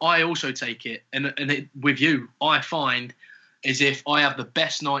 I also take it, and with you, I find as if I have the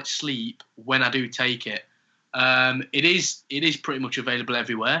best night's sleep when I do take it. It is pretty much available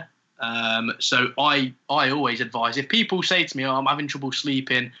everywhere. So I always advise, if people say to me, "Oh, I'm having trouble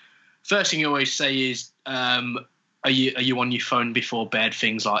sleeping," first thing I always say is, "Are you on your phone before bed?"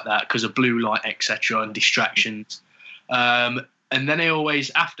 Things like that, because of blue light, etc., and distractions. And then I always,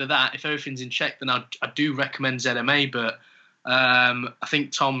 after that, if everything's in check, then I do recommend ZMA. But I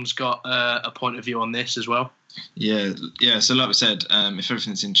think Tom's got a point of view on this as well. Yeah. So like we said, if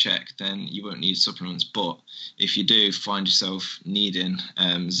everything's in check, then you won't need supplements. But if you do find yourself needing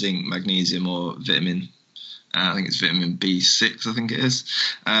zinc, magnesium, or vitamin, I think it's vitamin B6, I think it is.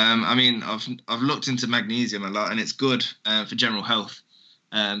 I mean, I've looked into magnesium a lot, and it's good for general health.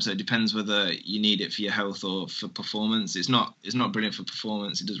 So it depends whether you need it for your health or for performance. It's not brilliant for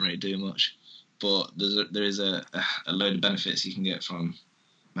performance. It doesn't really do much, but there is a load of benefits you can get from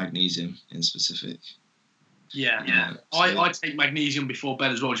magnesium in specific. Yeah. I take magnesium before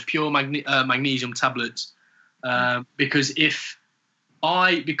bed as well, just pure magnesium tablets, because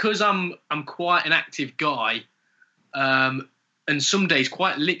I'm quite an active guy, and some days,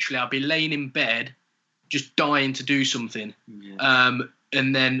 quite literally, I'll be laying in bed, just dying to do something,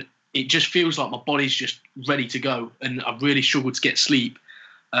 and then it just feels like my body's just ready to go, and I really struggle to get sleep.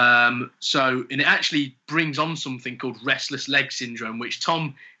 And it actually brings on something called restless leg syndrome, which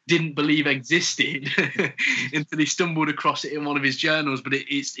Tom didn't believe existed until he stumbled across it in one of his journals. But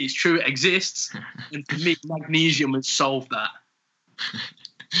it's true, it exists, and for me, magnesium has solved that.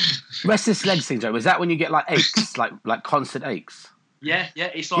 restless leg syndrome. Is that when you get like aches, like constant aches? Yeah.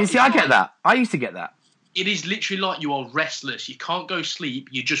 It's like, you see, I get that. I used to get that. It is literally like you are restless. You can't go sleep.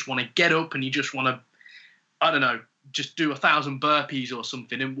 You just want to get up and you just want to, I don't know, just do 1,000 burpees or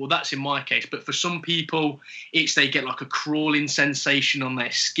something. And well, that's in my case. But for some people, they get like a crawling sensation on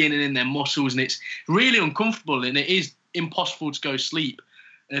their skin and in their muscles, and it's really uncomfortable, and it is impossible to go sleep.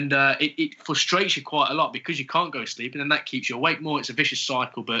 And it frustrates you quite a lot because you can't go sleep, and then that keeps you awake more. It's a vicious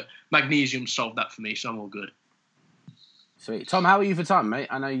cycle, but magnesium solved that for me, so I'm all good. Sweet. Tom, how are you for time, mate?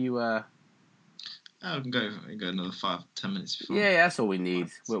 I know you... I can go another 5-10 minutes before. Yeah, that's all we need.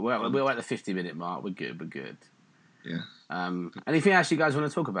 We're at the 50-minute mark. We're good. Yeah. Anything else you guys want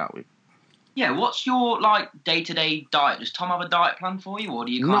to talk about? Yeah, what's your day-to-day diet? Does Tom have a diet plan for you, or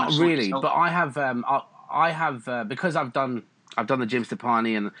do you Not really, but I have because I've done the Jim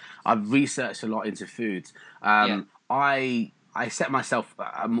Stepani and I've researched a lot into foods. I set myself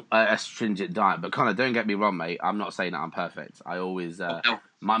a stringent diet, but kind of don't get me wrong, mate. I'm not saying that I'm perfect. I always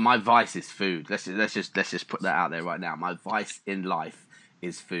my vice is food. Let's just put that out there right now. My vice in life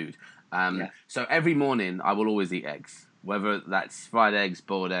is food. So every morning I will always eat eggs, whether that's fried eggs,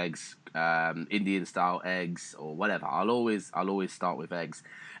 boiled eggs, Indian style eggs, or whatever. I'll always start with eggs,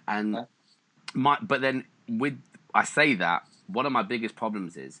 and I say that one of my biggest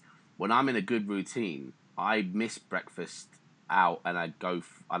problems is when I'm in a good routine, I miss breakfast out and I go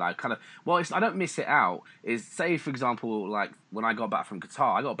and I kind of I don't miss it out. Is say for example like when I got back from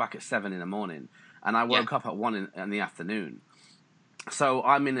Qatar, I got back at 7 a.m. and I woke up at 1 in the afternoon. So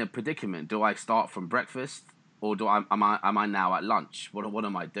I'm in a predicament. Do I start from breakfast or am I now at lunch? What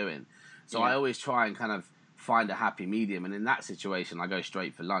am I doing? So I always try and kind of find a happy medium, and in that situation I go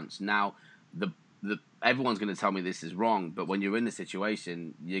straight for lunch. Now everyone's going to tell me this is wrong, but when you're in the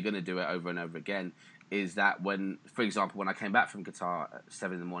situation, you're going to do it over and over again. Is that when, for example, when I came back from Qatar at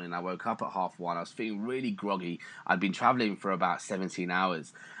 7 a.m, I woke up at 1:30. I was feeling really groggy. I'd been traveling for about 17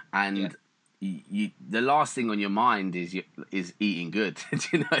 hours, and the last thing on your mind is eating good.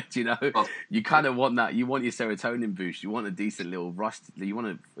 do you know? Oh. You kind of want that. You want your serotonin boost. You want a decent little rush. You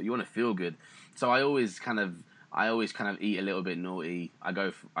want to feel good. So I always kind of eat a little bit naughty. I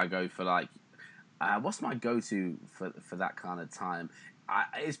go for like. What's my go-to for that kind of time?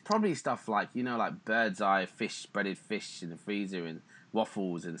 It's probably stuff like, like bird's eye fish, breaded fish in the freezer and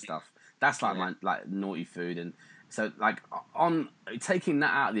waffles and stuff. That's like my like naughty food. And so like on taking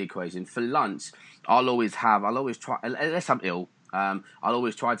that out of the equation for lunch, I'll always try, unless I'm ill, I'll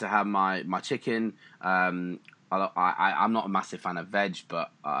always try to have my chicken. I'm not a massive fan of veg, but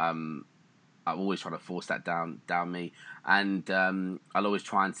I always try to force that down me, and I'll always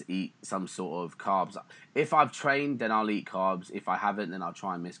try to eat some sort of carbs. If I've trained, then I'll eat carbs. If I haven't, then I'll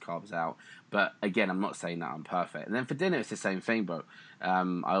try and miss carbs out. But again, I'm not saying that I'm perfect. And then for dinner, it's the same thing, bro.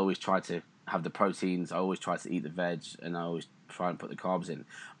 I always try to have the proteins. I always try to eat the veg, and I always try and put the carbs in.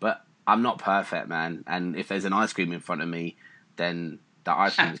 But I'm not perfect, man. And if there's an ice cream in front of me, then that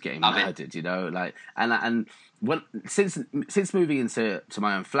ice cream is getting murdered, like. And since moving into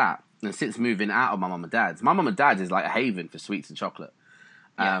my own flat. And since moving out of my mum and dad's is like a haven for sweets and chocolate.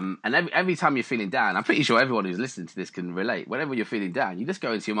 And every time you're feeling down, I'm pretty sure everyone who's listening to this can relate. Whenever you're feeling down, you just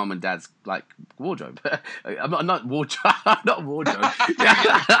go into your mum and dad's like wardrobe. I'm not wardrobe. Not wardrobe.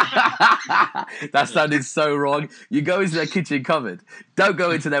 That sounded so wrong. You go into their kitchen cupboard. Don't go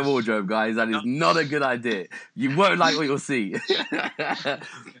into their wardrobe, guys. That is not a good idea. You won't like what you'll see.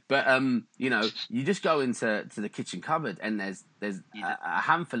 But you just go into the kitchen cupboard, and there's a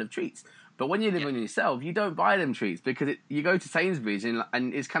handful of treats. But when you live on yourself, you don't buy them treats because you go to Sainsbury's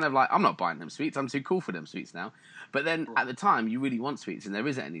and it's kind of like, I'm not buying them sweets. I'm too cool for them sweets now. But then at the time, you really want sweets and there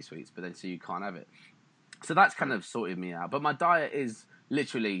isn't any sweets, but then so you can't have it. So that's kind of sorted me out. But my diet is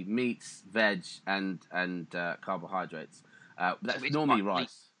literally meats, veg, and carbohydrates. That's normally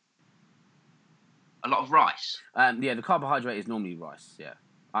rice. A lot of rice? The carbohydrate is normally rice, yeah.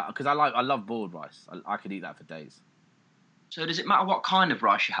 Because I love boiled rice. I could eat that for days. So does it matter what kind of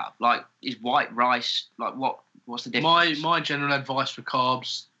rice you have? Like, is white rice, like what's the difference? My general advice for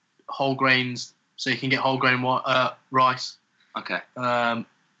carbs, whole grains, so you can get whole grain rice. Okay.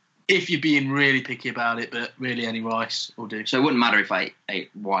 If you're being really picky about it, but really any rice will do. So it wouldn't matter if I ate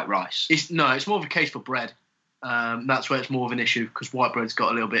white rice? It's more of a case for bread. That's where it's more of an issue, because white bread's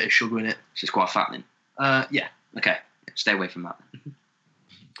got a little bit of sugar in it. So it's quite fattening? Yeah. Okay. Stay away from that.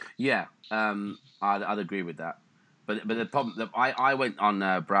 Yeah, I'd agree with that. But the problem, I went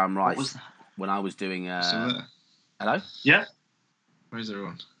on brown rice when I was doing. Hello? Yeah. Where's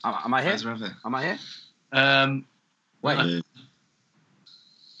everyone? Am I here? Am I here? Wait.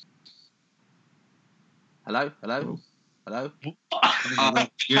 Hello? Oh. Hello?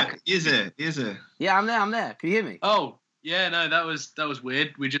 Yeah, is it? Yeah, I'm there. Can you hear me? Oh, yeah, no, that was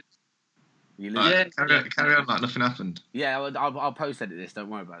weird. We just... Carry on like nothing happened. Yeah, I'll post-edit this. Don't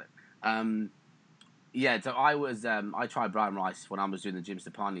worry about it. So I tried brown rice when I was doing the Jim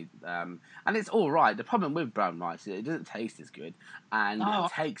Stepani, and it's all right. The problem with brown rice is it doesn't taste as good, and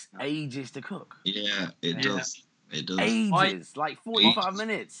it takes ages to cook. Yeah, it does. It does. Ages, like 45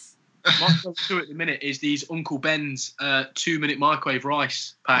 minutes. My go-to at the minute is these Uncle Ben's 2-minute microwave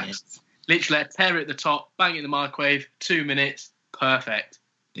rice packs. Yeah. Literally, tear it at the top, bang it in the microwave, 2 minutes, perfect.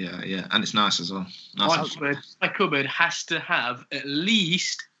 Yeah, and it's nice as well. My cupboard has to have at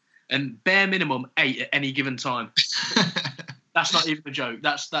least, and bare minimum, 8 at any given time. That's not even a joke.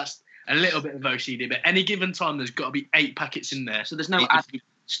 That's a little bit of OCD, but any given time, there's got to be 8 packets in there. So there's no added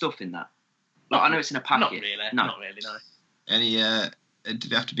stuff in that? Like, I know it's in a packet. Not really, no. Any, did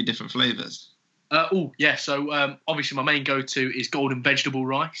it have to be different flavours? So obviously my main go-to is golden vegetable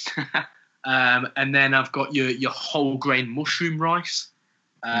rice. And then I've got your whole grain mushroom rice.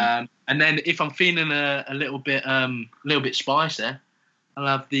 And then if I'm feeling a little bit spicy, I'll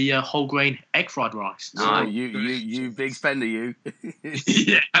have the whole grain egg fried rice. Oh, you big spender, you.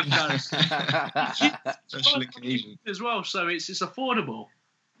 Yeah, I'm done. Special occasion as well, so it's affordable.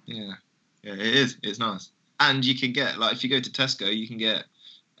 Yeah, it is. It's nice, and you can get, like, if you go to Tesco, you can get.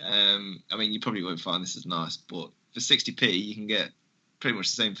 I mean, you probably won't find this as nice, but for 60p, you can get pretty much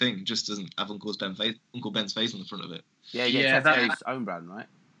the same thing. Just doesn't have Uncle Ben's face on the front of it. Yeah, Tesco's own brand, right?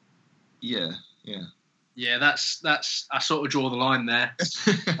 Yeah. Yeah, that's I sort of draw the line there.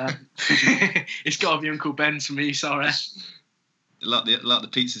 It's got to be Uncle Ben for me, sorry. Like the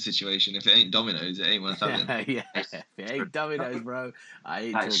pizza situation. If it ain't Domino's, it ain't worth having. Yeah, if it ain't Domino's, bro, I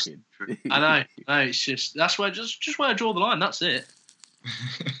ain't talking. I know. No, it's just that's where just where I draw the line. That's it.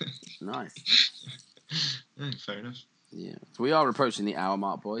 Nice. Fair enough. Yeah, so we are approaching the hour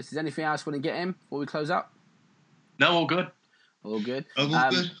mark, boys. Is there anything else you want to get in before we close up? No, all good. All good. All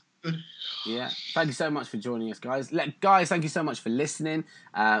good. Yeah, thank you so much for joining us, guys. Guys, thank you so much for listening.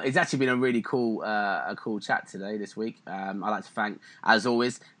 It's actually been a really cool chat today, this week. I'd like to thank, as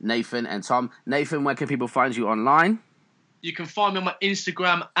always, Nathan and Tom. Nathan, where can people find you online? You can find me on my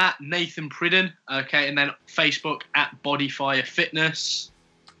Instagram at Nathan Pridden, okay, and then Facebook at Bodyfire Fitness.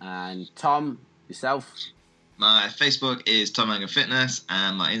 And Tom, yourself? My Facebook is Tom Anger Fitness,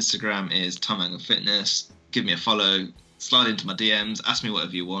 and my Instagram is Tom Anger Fitness. Give me a follow. Slide into my DMs, ask me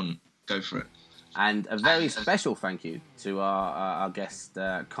whatever you want, go for it. And a very special thank you to our guest,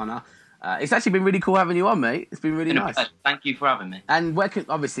 Connor. It's actually been really cool having you on, mate. It's been really nice. Thank you for having me. And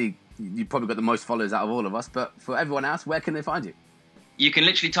obviously, you've probably got the most followers out of all of us, but for everyone else, where can they find you? You can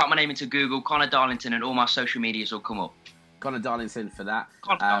literally type my name into Google, Connor Darlington, and all my social medias will come up. Connor Darlington for that.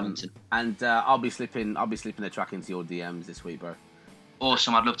 Connor Darlington. And I'll be slipping the track into your DMs this week, bro.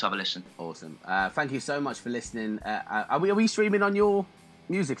 Awesome, I'd love to have a listen. Awesome. Thank you so much for listening. Are we streaming on your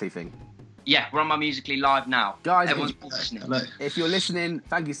Musical.ly thing? Yeah, we're on my Musical.ly live now. Guys, everyone's listening. If you're listening,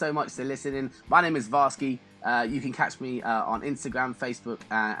 thank you so much for listening. My name is Varsky. You can catch me on Instagram, Facebook,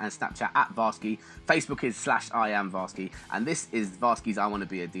 and Snapchat at Varsky. Facebook is /IamVarsky. And this is Varsky's I Want to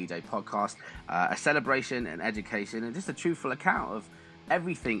Be a DJ podcast. A celebration and education and just a truthful account of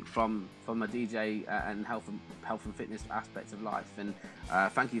everything from a DJ and health and fitness aspects of life. And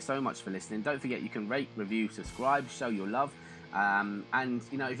thank you so much for listening. Don't forget you can rate, review, subscribe, show your love. And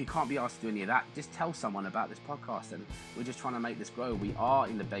if you can't be asked to do any of that, just tell someone about this podcast. And we're just trying to make this grow. We are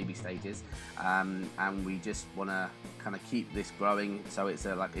in the baby stages, and we just want to kind of keep this growing. So it's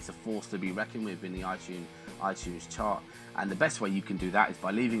a force to be reckoned with in the iTunes chart. And the best way you can do that is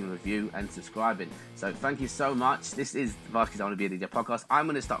by leaving a review and subscribing. So thank you so much. This is Varsky's I Want to Be a DJ podcast. I'm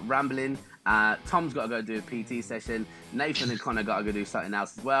going to start rambling. Tom's got to go do a PT session. Nathan and Connor got to go do something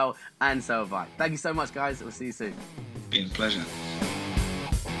else as well. And so have I. Thank you so much, guys. We'll see you soon. Been a pleasure.